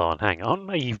 hold on, hang on.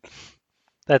 Are you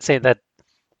saying that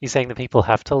people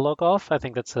have to log off? I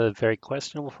think that's a very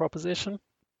questionable proposition.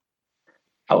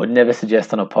 I would never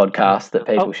suggest on a podcast that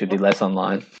people should be less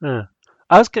online.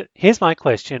 Here's my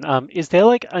question. Is there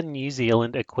like a New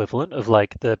Zealand equivalent of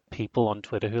like the people on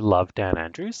Twitter who love Dan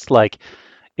Andrews? Like,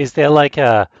 is there like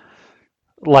a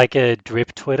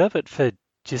drip Twitter but for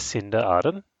Jacinda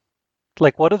Ardern?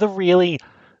 Like, what are the really?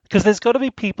 Because there's got to be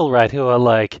people, right, who are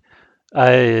like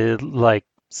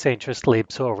centrist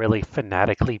libs who are really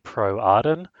fanatically pro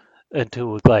Ardern and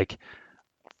who would like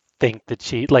think that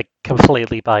she like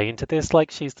completely buy into this, like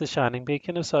she's the shining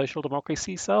beacon of social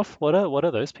democracy stuff. What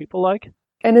are those people like?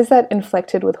 And is that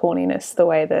inflected with horniness the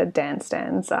way the Dan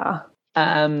stands are?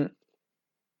 The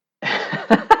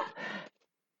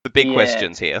big Yeah,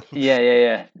 questions here.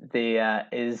 yeah.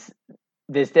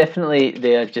 There's definitely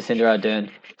the Jacinda Ardern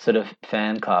sort of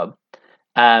fan club.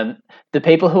 Um, the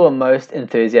people who are most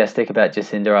enthusiastic about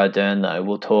Jacinda Ardern, though,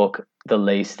 will talk the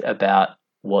least about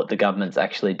what the government's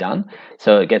actually done.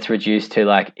 So it gets reduced to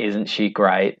like, isn't she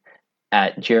great?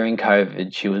 During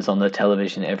COVID, she was on the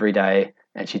television every day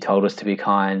and she told us to be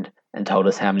kind and told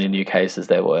us how many new cases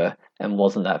there were. And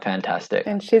wasn't that fantastic?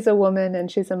 And she's a woman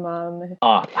and she's a mum.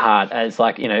 Oh, hard. It's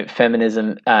like,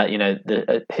 feminism,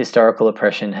 the historical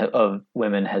oppression of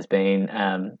women has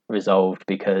been resolved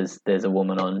because there's a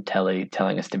woman on telly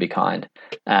telling us to be kind.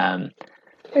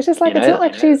 It's just like it's not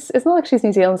like she's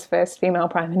New Zealand's first female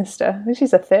prime minister. I think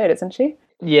she's a third, isn't she?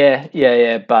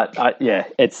 Yeah. But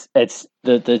it's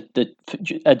the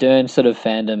Ardern sort of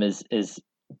fandom is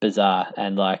bizarre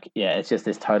and it's just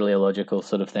this totally illogical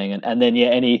sort of thing. And then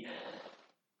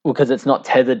because it's not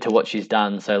tethered to what she's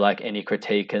done, so like any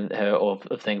critique and her of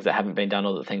things that haven't been done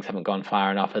or that things haven't gone far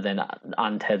enough are then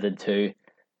untethered to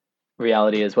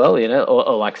reality as well,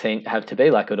 or like have to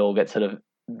be like it all gets sort of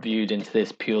viewed into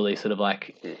this purely sort of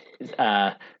like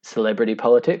celebrity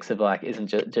politics of like,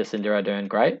 isn't Jacinda Ardern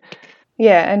great?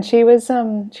 Yeah, and she was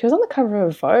on the cover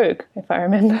of Vogue, if I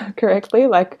remember correctly,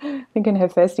 like I think in her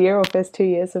first year or first 2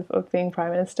 years of being prime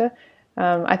minister.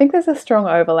 I think there's a strong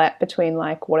overlap between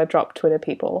like what are drop Twitter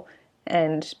people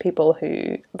and people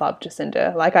who love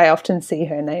Jacinda. Like I often see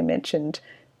her name mentioned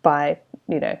by,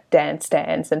 Dan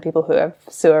Stans and people who have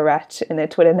Suarat in their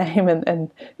Twitter name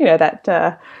and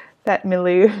that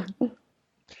milieu.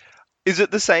 Is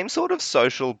it the same sort of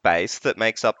social base that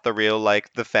makes up the real,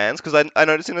 like, the fans? Because I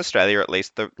notice in Australia, at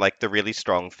least, the really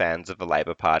strong fans of the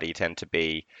Labor Party tend to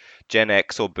be Gen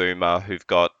X or Boomer who've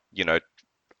got,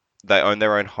 they own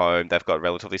their own home, they've got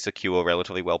relatively secure,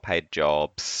 relatively well-paid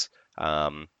jobs,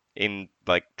 in,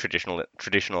 like,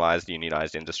 traditionalized,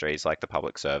 unionized industries like the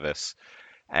public service,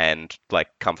 and, like,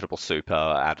 comfortable super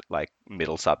at, like,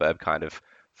 middle suburb kind of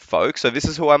folk. So this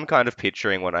is who I'm kind of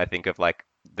picturing when I think of,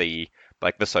 the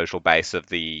social base of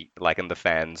and the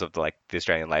fans of the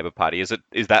Australian Labor Party. Is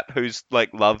that who's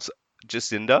loves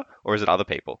Jacinda, or is it other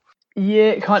people?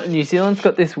 Yeah, kind of. New Zealand's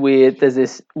got there's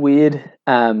this weird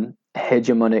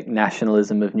hegemonic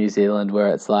nationalism of New Zealand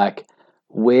where it's like,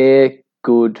 we're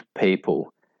good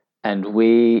people and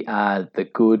we are the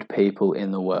good people in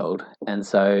the world. And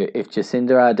so if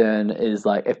Jacinda Ardern is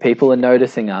like, if people are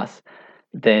noticing us,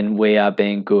 then we are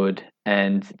being good.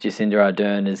 And Jacinda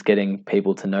Ardern is getting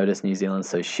people to notice New Zealand,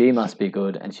 so she must be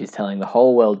good, and she's telling the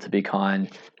whole world to be kind,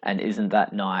 and isn't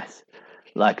that nice?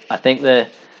 Like, I think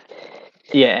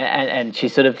and she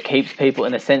sort of keeps people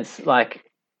in a sense,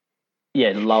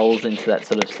 lulls into that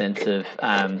sort of sense of,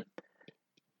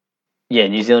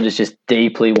 New Zealanders just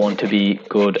deeply want to be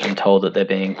good and told that they're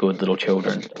being good little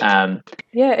children.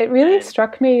 It really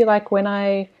struck me when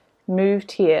I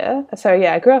moved here. So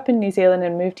I grew up in New Zealand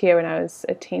and moved here when I was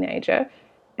a teenager,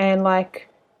 and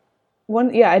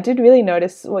I did really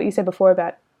notice what you said before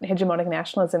about hegemonic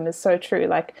nationalism is so true.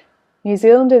 Like, New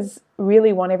Zealanders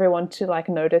really want everyone to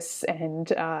notice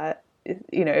and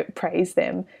praise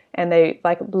them, and they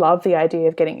love the idea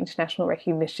of getting international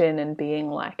recognition and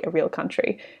being a real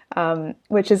country,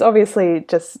 which is obviously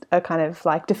just a kind of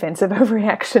defensive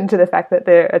overreaction to the fact that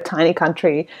they're a tiny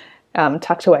country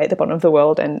tucked away at the bottom of the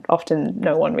world, and often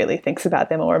no one really thinks about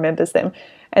them or remembers them.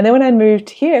 And then when I moved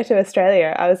here to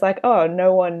Australia, I was like, oh,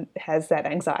 no one has that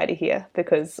anxiety here,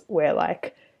 because we're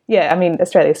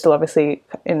Australia is still obviously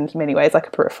in many ways like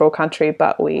a peripheral country,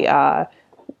 but we are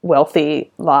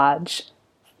wealthy, large,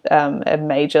 a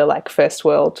major first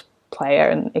world player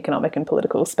in economic and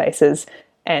political spaces,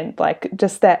 and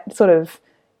just that sort of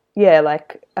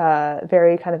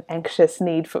very kind of anxious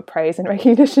need for praise and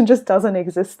recognition just doesn't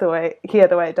exist the way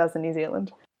it does in New Zealand.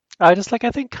 I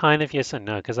think kind of yes and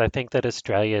no, because I think that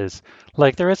Australia's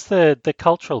there is the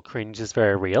cultural cringe is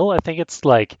very real. I think it's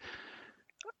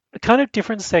kind of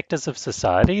different sectors of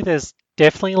society. There's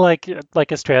definitely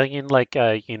Australian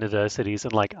universities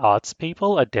and arts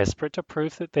people are desperate to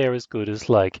prove that they're as good as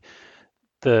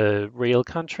the real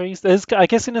countries. There's, I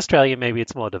guess, in Australia maybe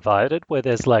it's more divided, where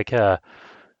there's one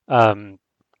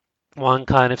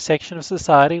kind of section of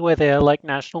society where they're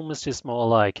nationalists, just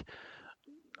more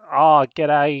oh,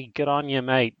 g'day, good on you,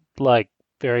 mate,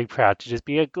 very proud to just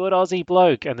be a good Aussie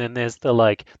bloke. And then there's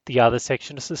the other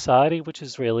section of society which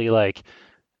is really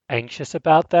anxious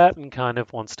about that and kind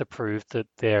of wants to prove that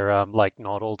they're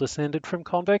not all descended from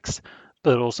convicts,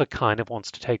 but also kind of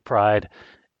wants to take pride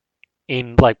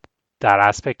in that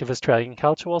aspect of Australian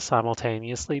culture while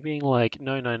simultaneously being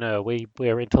no,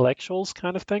 we're intellectuals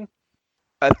kind of thing.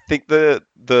 I think the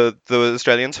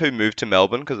Australians who move to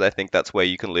Melbourne because they think that's where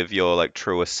you can live your like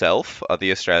truest self are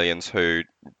the Australians who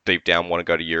deep down want to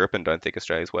go to Europe and don't think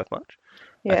Australia's worth much.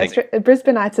 I Yeah, think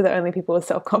Brisbaneites are the only people with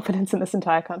self-confidence in this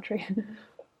entire country.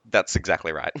 that's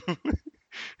exactly right.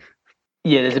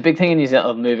 Yeah, there's a big thing in New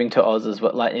Zealand of moving to Oz as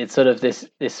well. Like it's sort of this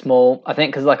small. I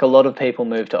think because like a lot of people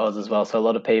move to Oz as well. So a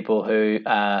lot of people who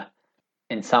are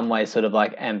in some ways sort of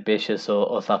like ambitious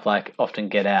or stuff like often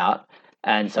get out,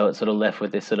 and so it's sort of left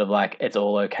with this sort of like it's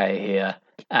all okay here.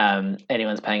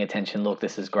 Anyone's paying attention. Look,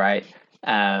 this is great.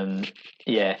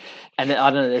 Yeah, and then, I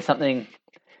don't know. There's something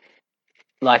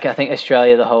like I think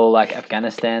Australia, the whole like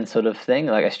Afghanistan sort of thing,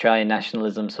 like Australian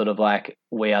nationalism, sort of like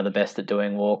we are the best at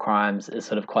doing war crimes, is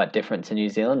sort of quite different to New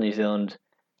Zealand. New Zealand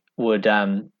would,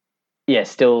 yeah,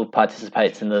 still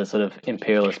participates in the sort of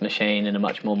imperialist machine in a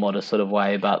much more modest sort of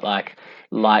way, but like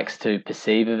likes to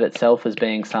perceive of itself as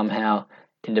being somehow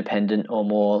independent or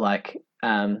more like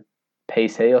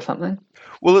PC or something.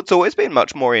 Well, it's always been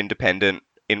much more independent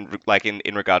in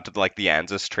regard to like the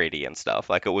ANZUS Treaty and stuff.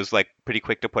 Like it was like pretty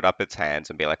quick to put up its hands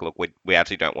and be like, look, we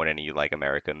actually don't want any like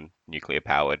American nuclear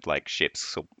powered like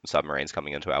ships or submarines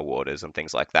coming into our waters and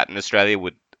things like that. And Australia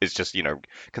would is just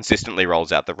consistently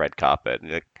rolls out the red carpet.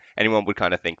 Like, anyone would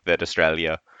kind of think that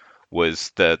Australia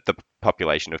was the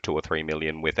population of 2 or 3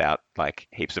 million without like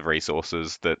heaps of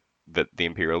resources that the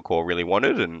imperial core really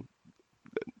wanted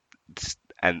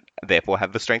and therefore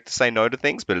have the strength to say no to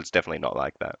things, but it's definitely not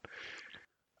like that.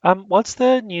 What's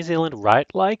the New Zealand right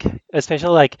like? Especially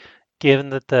like given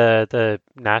that the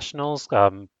Nationals,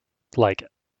 like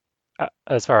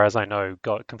as far as I know,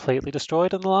 got completely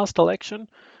destroyed in the last election.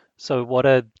 So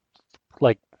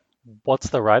like what's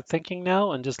the right thinking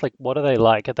now, and just like what are they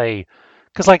like? Are they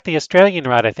because like the Australian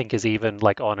right, I think, is even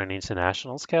like on an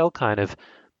international scale, kind of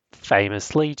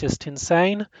famously just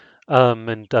insane,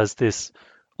 and does this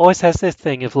always has this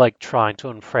thing of like trying to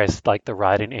impress like the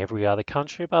right in every other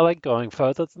country by like going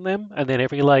further than them, and then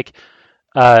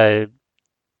uh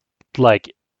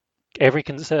like every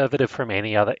conservative from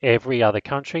every other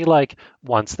country, like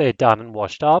once they're done and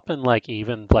washed up, and like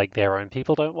even like their own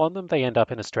people don't want them, they end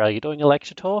up in Australia doing a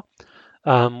lecture tour.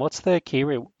 What's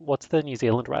the New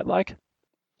Zealand right like?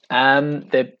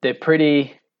 They're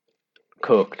pretty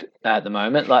cooked at the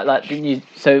moment.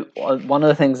 So one of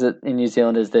the things that in New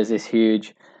Zealand is there's this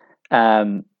huge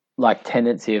like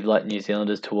tendency of like New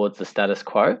Zealanders towards the status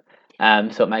quo.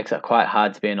 So it makes it quite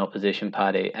hard to be an opposition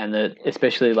party, and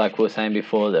especially like we were saying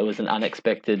before, there was an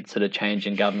unexpected sort of change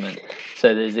in government.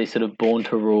 So there's this sort of born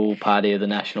to rule party of the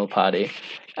National Party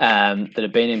that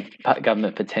had been in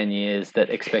government for 10 years, that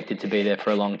expected to be there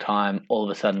for a long time, all of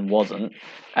a sudden wasn't.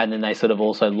 And then they sort of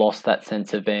also lost that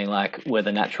sense of being like, we're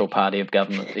the natural party of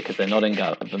government because they're not in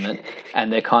government,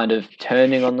 and they're kind of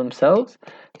turning on themselves.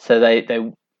 So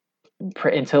they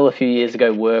until a few years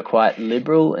ago were quite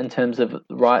liberal in terms of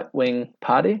right-wing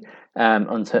party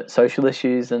on social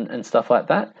issues and stuff like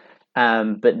that.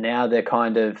 But now they're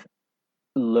kind of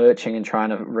lurching and trying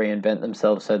to reinvent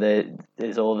themselves. So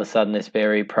there's all of a sudden this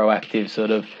very proactive sort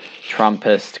of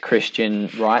Trumpist Christian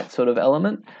right sort of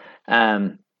element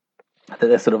that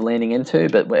they're sort of leaning into.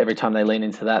 But every time they lean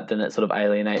into that, then it sort of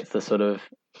alienates the sort of,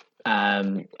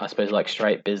 I suppose, like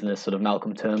straight business sort of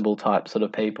Malcolm Turnbull type sort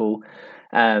of people.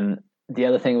 The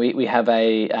other thing, we have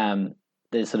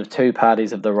there's sort of two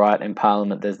parties of the right in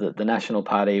Parliament. There's the National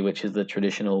Party, which is the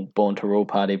traditional born to rule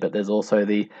party, but there's also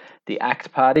the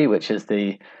ACT Party, which is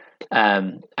the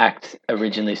ACT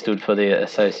originally stood for the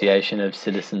Association of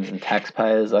Citizens and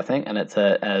Taxpayers, I think, and it's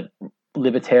a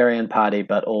libertarian party,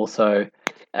 but also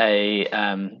a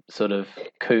sort of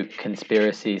kook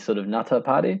conspiracy sort of nutter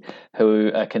party who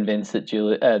are convinced that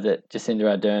that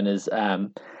Jacinda Ardern is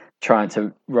trying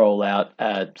to roll out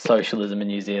socialism in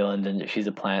New Zealand, and she's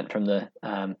a plant from the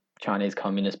Chinese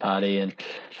Communist Party, and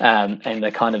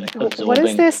they're kind of absorbing. What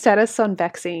is their status on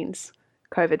vaccines,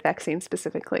 COVID vaccines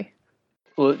specifically?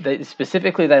 Well,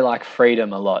 they like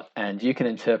freedom a lot, and you can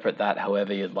interpret that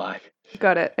however you'd like.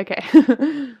 Got it.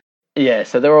 Okay. Yeah,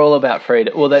 so they're all about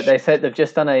freedom. Well, they said they've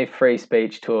just done a free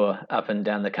speech tour up and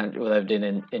down the country. Well, they've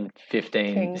done in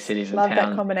 15 Kings. cities and Love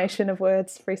towns. that combination of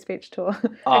words, free speech tour.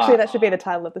 Actually, that should be the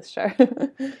title of this show.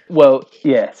 Well,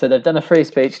 yeah, so they've done a free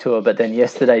speech tour, but then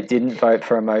yesterday didn't vote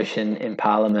for a motion in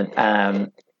Parliament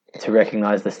to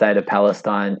recognise the state of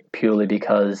Palestine purely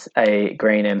because a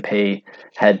Green MP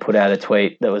had put out a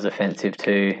tweet that was offensive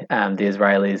to the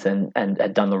Israelis and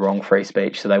had done the wrong free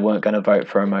speech, so they weren't going to vote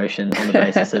for a motion on the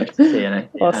basis of CNN.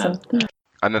 Awesome.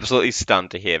 I'm absolutely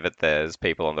stunned to hear that there's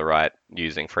people on the right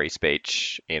using free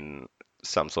speech in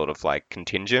some sort of like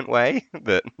contingent way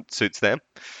that suits them.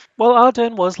 Well,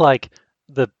 Ardern was like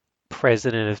the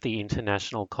president of the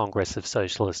International Congress of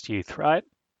Socialist Youth, right?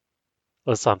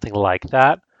 Or something like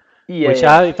that. Yeah, Which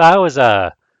yeah. if I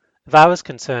was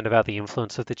concerned about the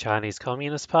influence of the Chinese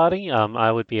Communist Party,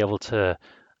 I would be able to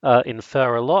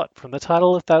infer a lot from the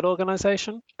title of that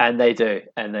organization. And they do,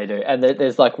 and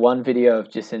there's like one video of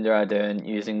Jacinda Ardern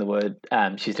using the word.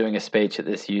 She's doing a speech at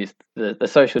this the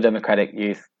Social Democratic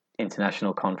Youth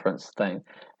International Conference thing,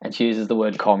 and she uses the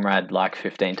word comrade like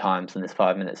 15 times in this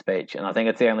 5-minute speech. And I think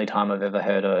it's the only time I've ever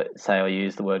heard her say or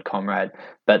use the word comrade.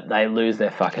 But they lose their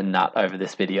fucking nut over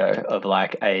this video of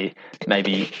like a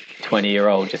maybe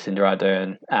 20-year-old Jacinda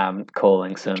Ardern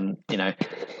calling some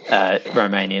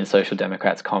Romanian Social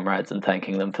Democrats comrades and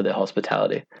thanking them for their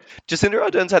hospitality. Jacinda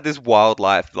Ardern's had this wild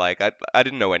life. Like I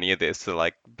didn't know any of this. So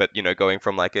but going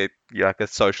from like a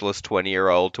socialist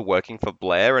 20-year-old to working for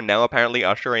Blair, and now apparently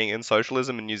ushering in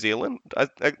socialism in New Zealand. I'm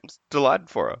delighted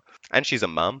for her, and she's a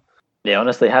mum. Yeah,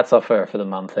 honestly, hats off for the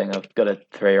mum thing. I've got a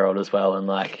 3-year-old as well, and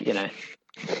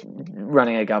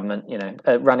running a government,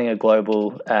 running a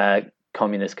global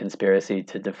communist conspiracy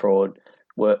to defraud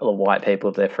white people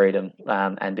of their freedom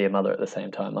and be a mother at the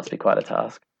same time must be quite a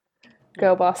task.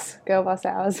 Girl boss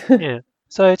hours. Yeah.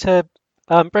 So to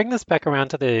bring this back around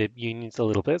to the unions a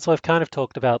little bit, so I've kind of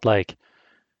talked about given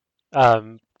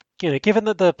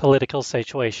that the political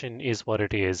situation is what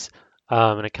it is,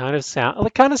 and it kind of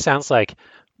sounds like,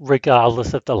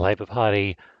 regardless of the Labor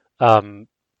Party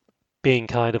being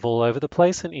kind of all over the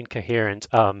place and incoherent,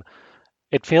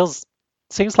 it seems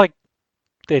like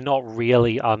they're not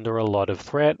really under a lot of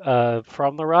threat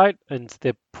from the right, and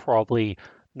they're probably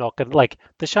not going to,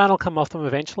 the shine will come off them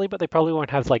eventually, but they probably won't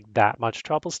have that much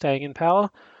trouble staying in power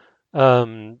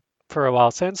for a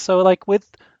while since. So with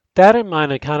that in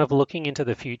mind, and kind of looking into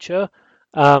the future,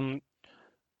 once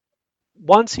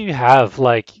you have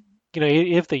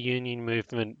if the union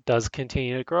movement does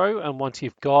continue to grow, and once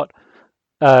you've got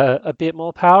a bit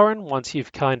more power, and once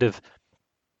you've kind of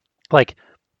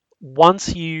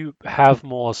once you have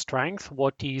more strength,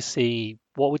 what do you see?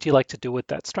 What would you like to do with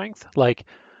that strength?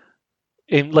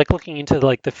 Looking into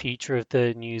the future of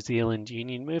the New Zealand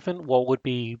union movement, what would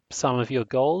be some of your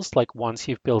goals? Once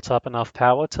you've built up enough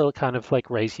power to kind of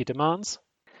raise your demands.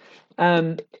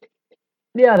 Yeah,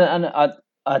 I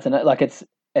don't know.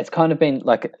 It's kind of been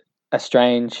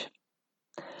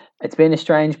it's been a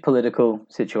strange political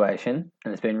situation,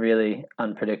 and it's been really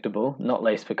unpredictable, not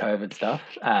least for COVID stuff,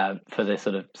 for this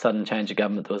sort of sudden change of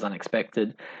government that was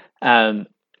unexpected.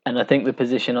 And I think the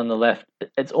position on the left,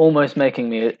 it's almost making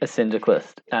me a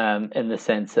syndicalist in the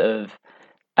sense of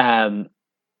the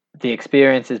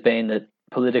experience has been that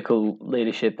political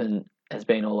leadership has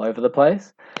been all over the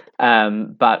place.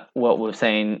 But what we've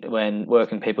seen when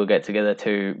working people get together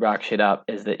to rack shit up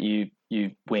is that you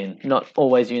win. Not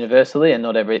always universally and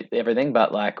not everything,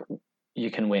 but you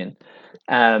can win.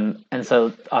 And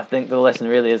so I think the lesson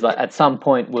really is at some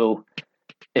point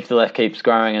if the left keeps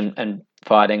growing and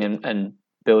fighting and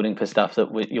building for stuff, that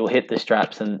you'll hit the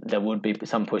straps and there would be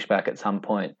some pushback at some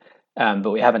point. But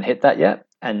we haven't hit that yet,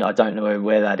 and I don't know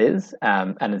where that is.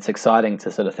 And it's exciting to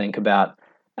sort of think about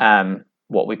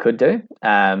what we could do.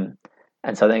 And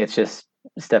so I think it's just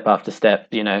step after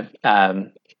step,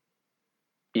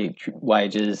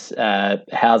 wages,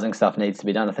 housing stuff needs to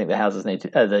be done. I think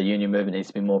the union movement needs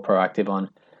to be more proactive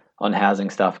on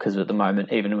housing stuff, because at the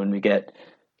moment, even when we get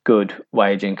good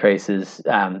wage increases,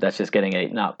 that's just getting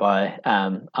eaten up by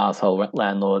arsehole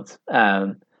landlords.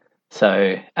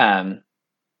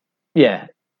 Yeah,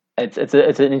 it's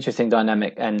an interesting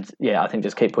dynamic, and I think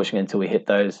just keep pushing until we hit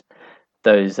those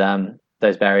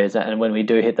barriers, and when we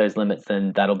do hit those limits,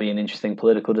 then that'll be an interesting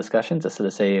political discussion to sort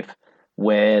of see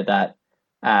where that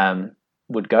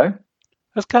would go.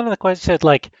 That's kind of the question.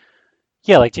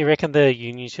 Do you reckon the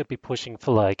union should be pushing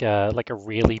for a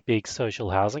really big social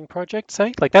housing project,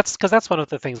 say? That's because that's one of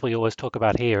the things we always talk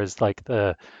about here is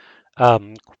the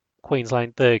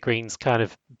Queensland, the Greens kind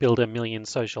of build 1 million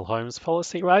social homes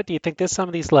policy, right? Do you think there's some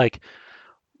of these given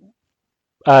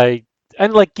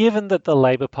that the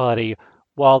Labor Party,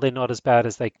 while they're not as bad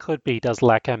as they could be, does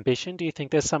lack ambition, do you think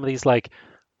there's some of these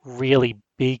really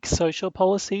big social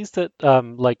policies that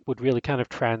would really kind of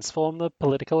transform the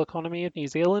political economy of New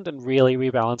Zealand and really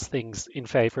rebalance things in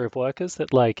favor of workers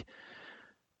that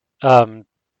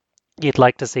you'd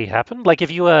like to see happen?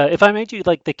 If I made you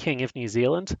the king of New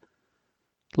Zealand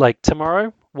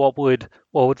tomorrow,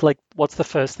 what's the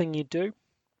first thing you'd do?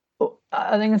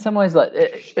 I think in some ways,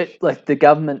 the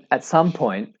government, at some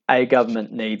point, a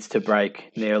government needs to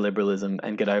break neoliberalism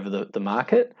and get over the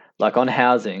market. On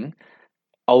housing,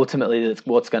 ultimately, it's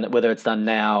whether it's done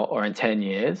now or in 10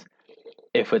 years,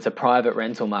 if it's a private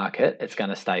rental market, it's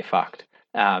going to stay fucked.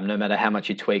 no matter how much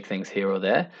you tweak things here or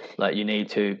there. Like you need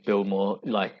to build more,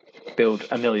 like build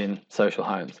 1 million social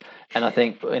homes. And I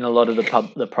think in a lot of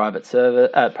the private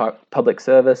service, public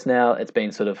service now, it's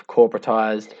been sort of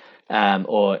corporatized,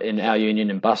 or in our union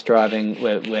in bus driving,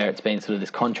 where it's been sort of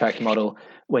this contract model.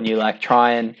 When you like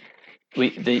try and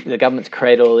the government's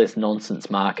create all this nonsense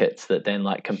markets that then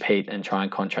like compete and try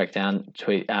and contract down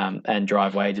and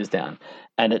drive wages down.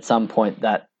 And at some point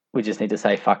that we just need to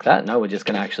say fuck that. No, we're just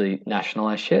going to actually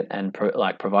nationalize shit and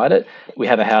provide it. We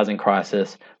have a housing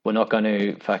crisis. We're not going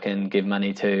to fucking give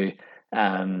money to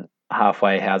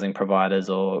halfway housing providers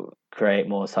or create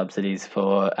more subsidies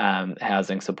for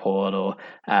housing support or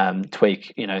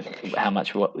tweak, how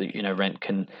much rent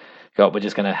can go up. We're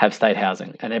just going to have state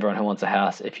housing, and everyone who wants a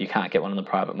house, if you can't get one in the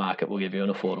private market, we'll give you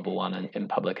an affordable one in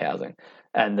public housing.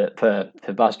 And that for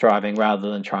bus driving, rather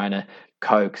than trying to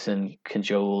coax and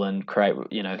cajole and create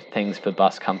things for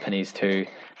bus companies to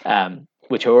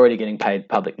which are already getting paid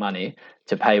public money,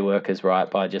 to pay workers right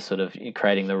by just sort of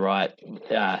creating the right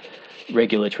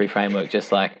regulatory framework. Just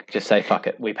say fuck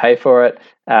it, we pay for it.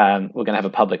 We're going to have a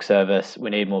public service.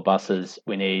 We need more buses.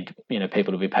 We need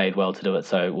people to be paid well to do it.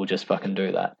 So we'll just fucking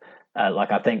do that.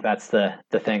 I think that's the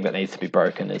thing that needs to be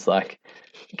broken, is like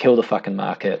kill the fucking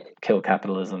market, kill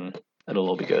capitalism. It'll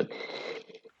all be good.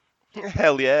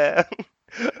 Hell yeah.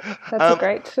 That's a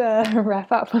great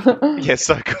wrap up. Yeah,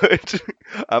 so good.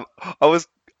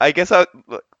 I guess it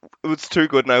was too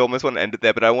good and I almost want to end it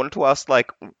there, but I wanted to ask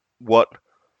what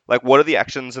are the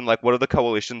actions and what are the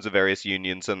coalitions of various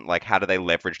unions, and how do they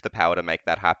leverage the power to make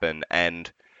that happen?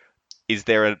 And is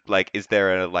there an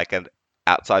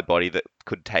outside body that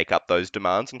could take up those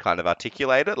demands and kind of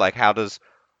articulate it?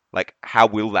 How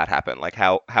will that happen?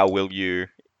 How will you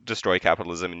destroy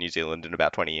capitalism in New Zealand in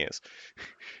about 20 years?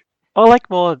 Or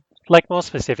more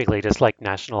specifically, just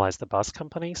nationalize the bus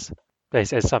companies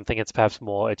as something that's perhaps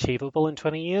more achievable in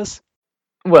 20 years.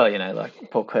 Well,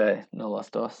 porque no los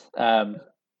dos.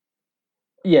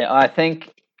 Yeah, I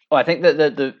think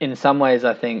that in some ways,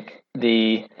 I think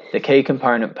the key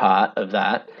component part of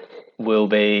that will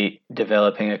be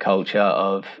developing a culture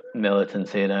of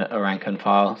militancy at a rank and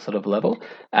file sort of level,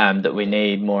 that we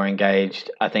need more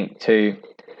engaged. I think too,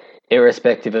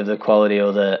 irrespective of the quality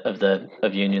or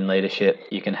of union leadership,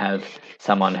 you can have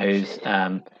someone who's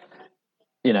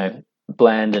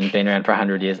bland and been around for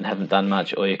 100 years and haven't done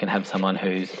much, or you can have someone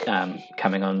who's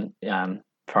coming on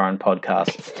foreign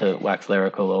podcasts to wax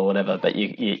lyrical or whatever. But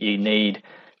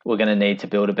we're going to need to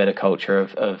build a better culture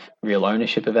of real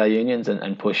ownership of our unions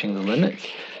and pushing the limits,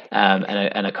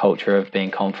 and a culture of being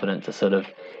confident to sort of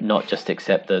not just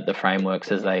accept the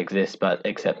frameworks as they exist, but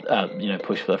accept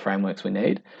push for the frameworks we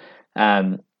need.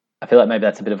 I feel like maybe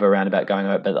that's a bit of a roundabout going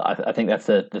over, but I think that's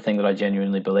the thing that I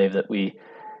genuinely believe that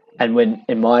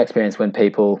in my experience, when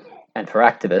people, and for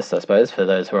activists, I suppose, for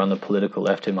those who are on the political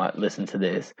left who might listen to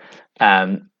this,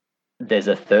 there's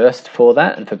a thirst for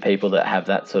that, and for people that have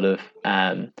that sort of,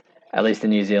 at least in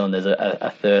New Zealand, there's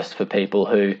a thirst for people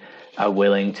who are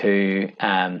willing to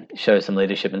show some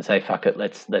leadership and say, fuck it,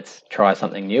 let's try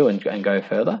something new and go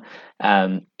further.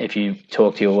 If you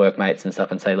talk to your workmates and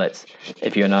stuff and say,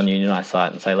 if you're an ununionized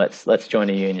site and say, let's join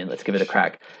a union, let's give it a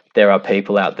crack, there are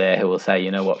people out there who will say,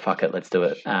 you know what, fuck it, let's do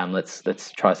it.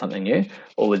 Let's try something new.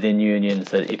 Or within unions,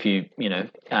 that if you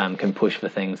can push for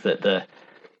things, that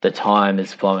the time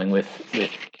is flowing with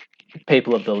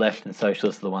people of the left, and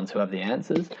socialists are the ones who have the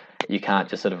answers. You can't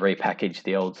just sort of repackage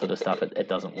the old sort of stuff. It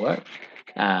doesn't work.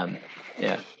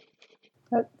 Yeah.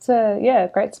 That's a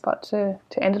great spot to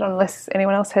end it on, unless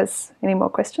anyone else has any more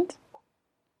questions.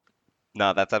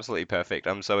 No, that's absolutely perfect.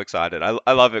 I'm so excited.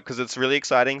 I love it because it's really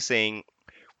exciting seeing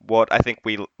what I think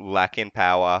we lack in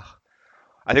power.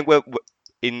 I think we're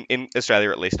in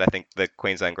Australia, at least, I think the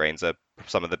Queensland Greens are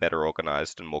some of the better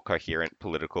organised and more coherent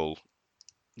political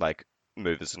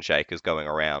movers and shakers going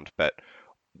around. But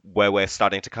where we're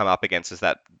starting to come up against is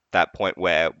that point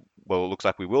where, well, it looks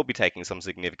like we will be taking some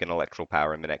significant electoral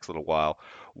power in the next little while.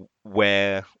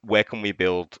 Where can we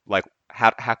build,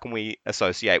 how can we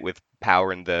associate with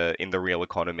power in the real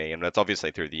economy? And that's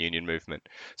obviously through the union movement.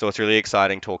 So it's really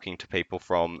exciting talking to people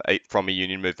from a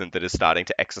union movement that is starting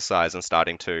to exercise and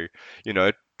starting to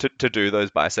to do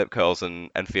those bicep curls and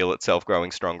feel itself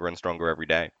growing stronger and stronger every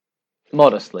day.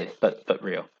 Modestly, but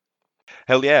real.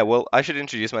 Hell yeah. Well, I should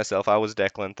introduce myself. I was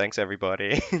Declan. Thanks,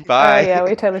 everybody. Bye. Oh, yeah,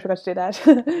 we totally forgot to do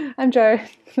that. I'm Jo.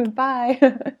 Bye.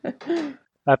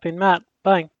 I've been Matt.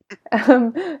 Bye.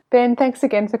 Ben, thanks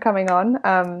again for coming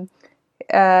on.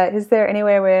 is there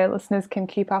anywhere where listeners can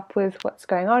keep up with what's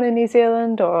going on in New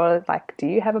Zealand, or like, do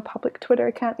you have a public Twitter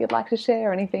account you'd like to share,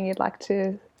 or anything you'd like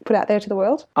to put out there to the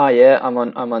world? Oh yeah, I'm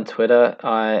on Twitter.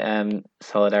 I am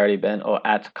Solidarity Ben, or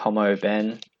at Como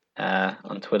Ben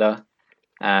on Twitter.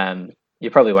 You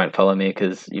probably won't follow me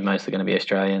because you're mostly going to be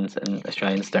Australians, and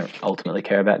Australians don't ultimately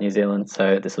care about New Zealand,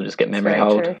 so this will just get memory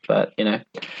hold. True. But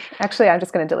actually, I'm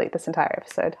just going to delete this entire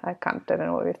episode. I don't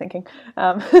know what we were thinking.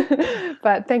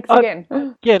 But thanks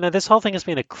again. Yeah, no, this whole thing has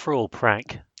been a cruel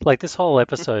prank. Like, this whole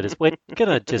episode is we're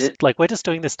just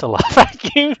doing this to laugh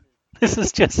at you. This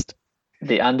is just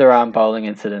the underarm bowling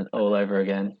incident all over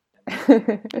again.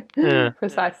 Yeah.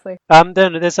 Precisely.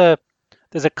 Then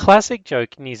there's a classic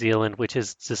joke in New Zealand, which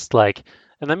is just like,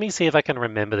 and let me see if I can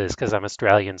remember this because I'm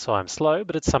Australian, so I'm slow,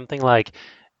 but it's something like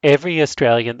every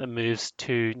Australian that moves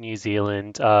to New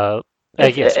Zealand,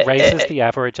 raises the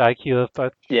average IQ of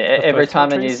both. Yeah, of every both time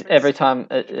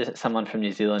countries. someone from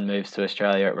New Zealand moves to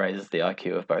Australia, it raises the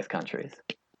IQ of both countries.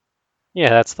 Yeah,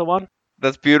 that's the one.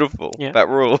 That's beautiful. Yeah. That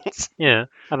rules. Yeah,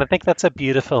 and I think that's a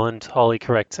beautiful and wholly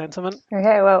correct sentiment.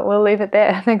 Okay, well, we'll leave it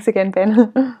there. Thanks again,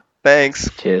 Ben. Thanks.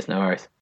 Cheers, no worries.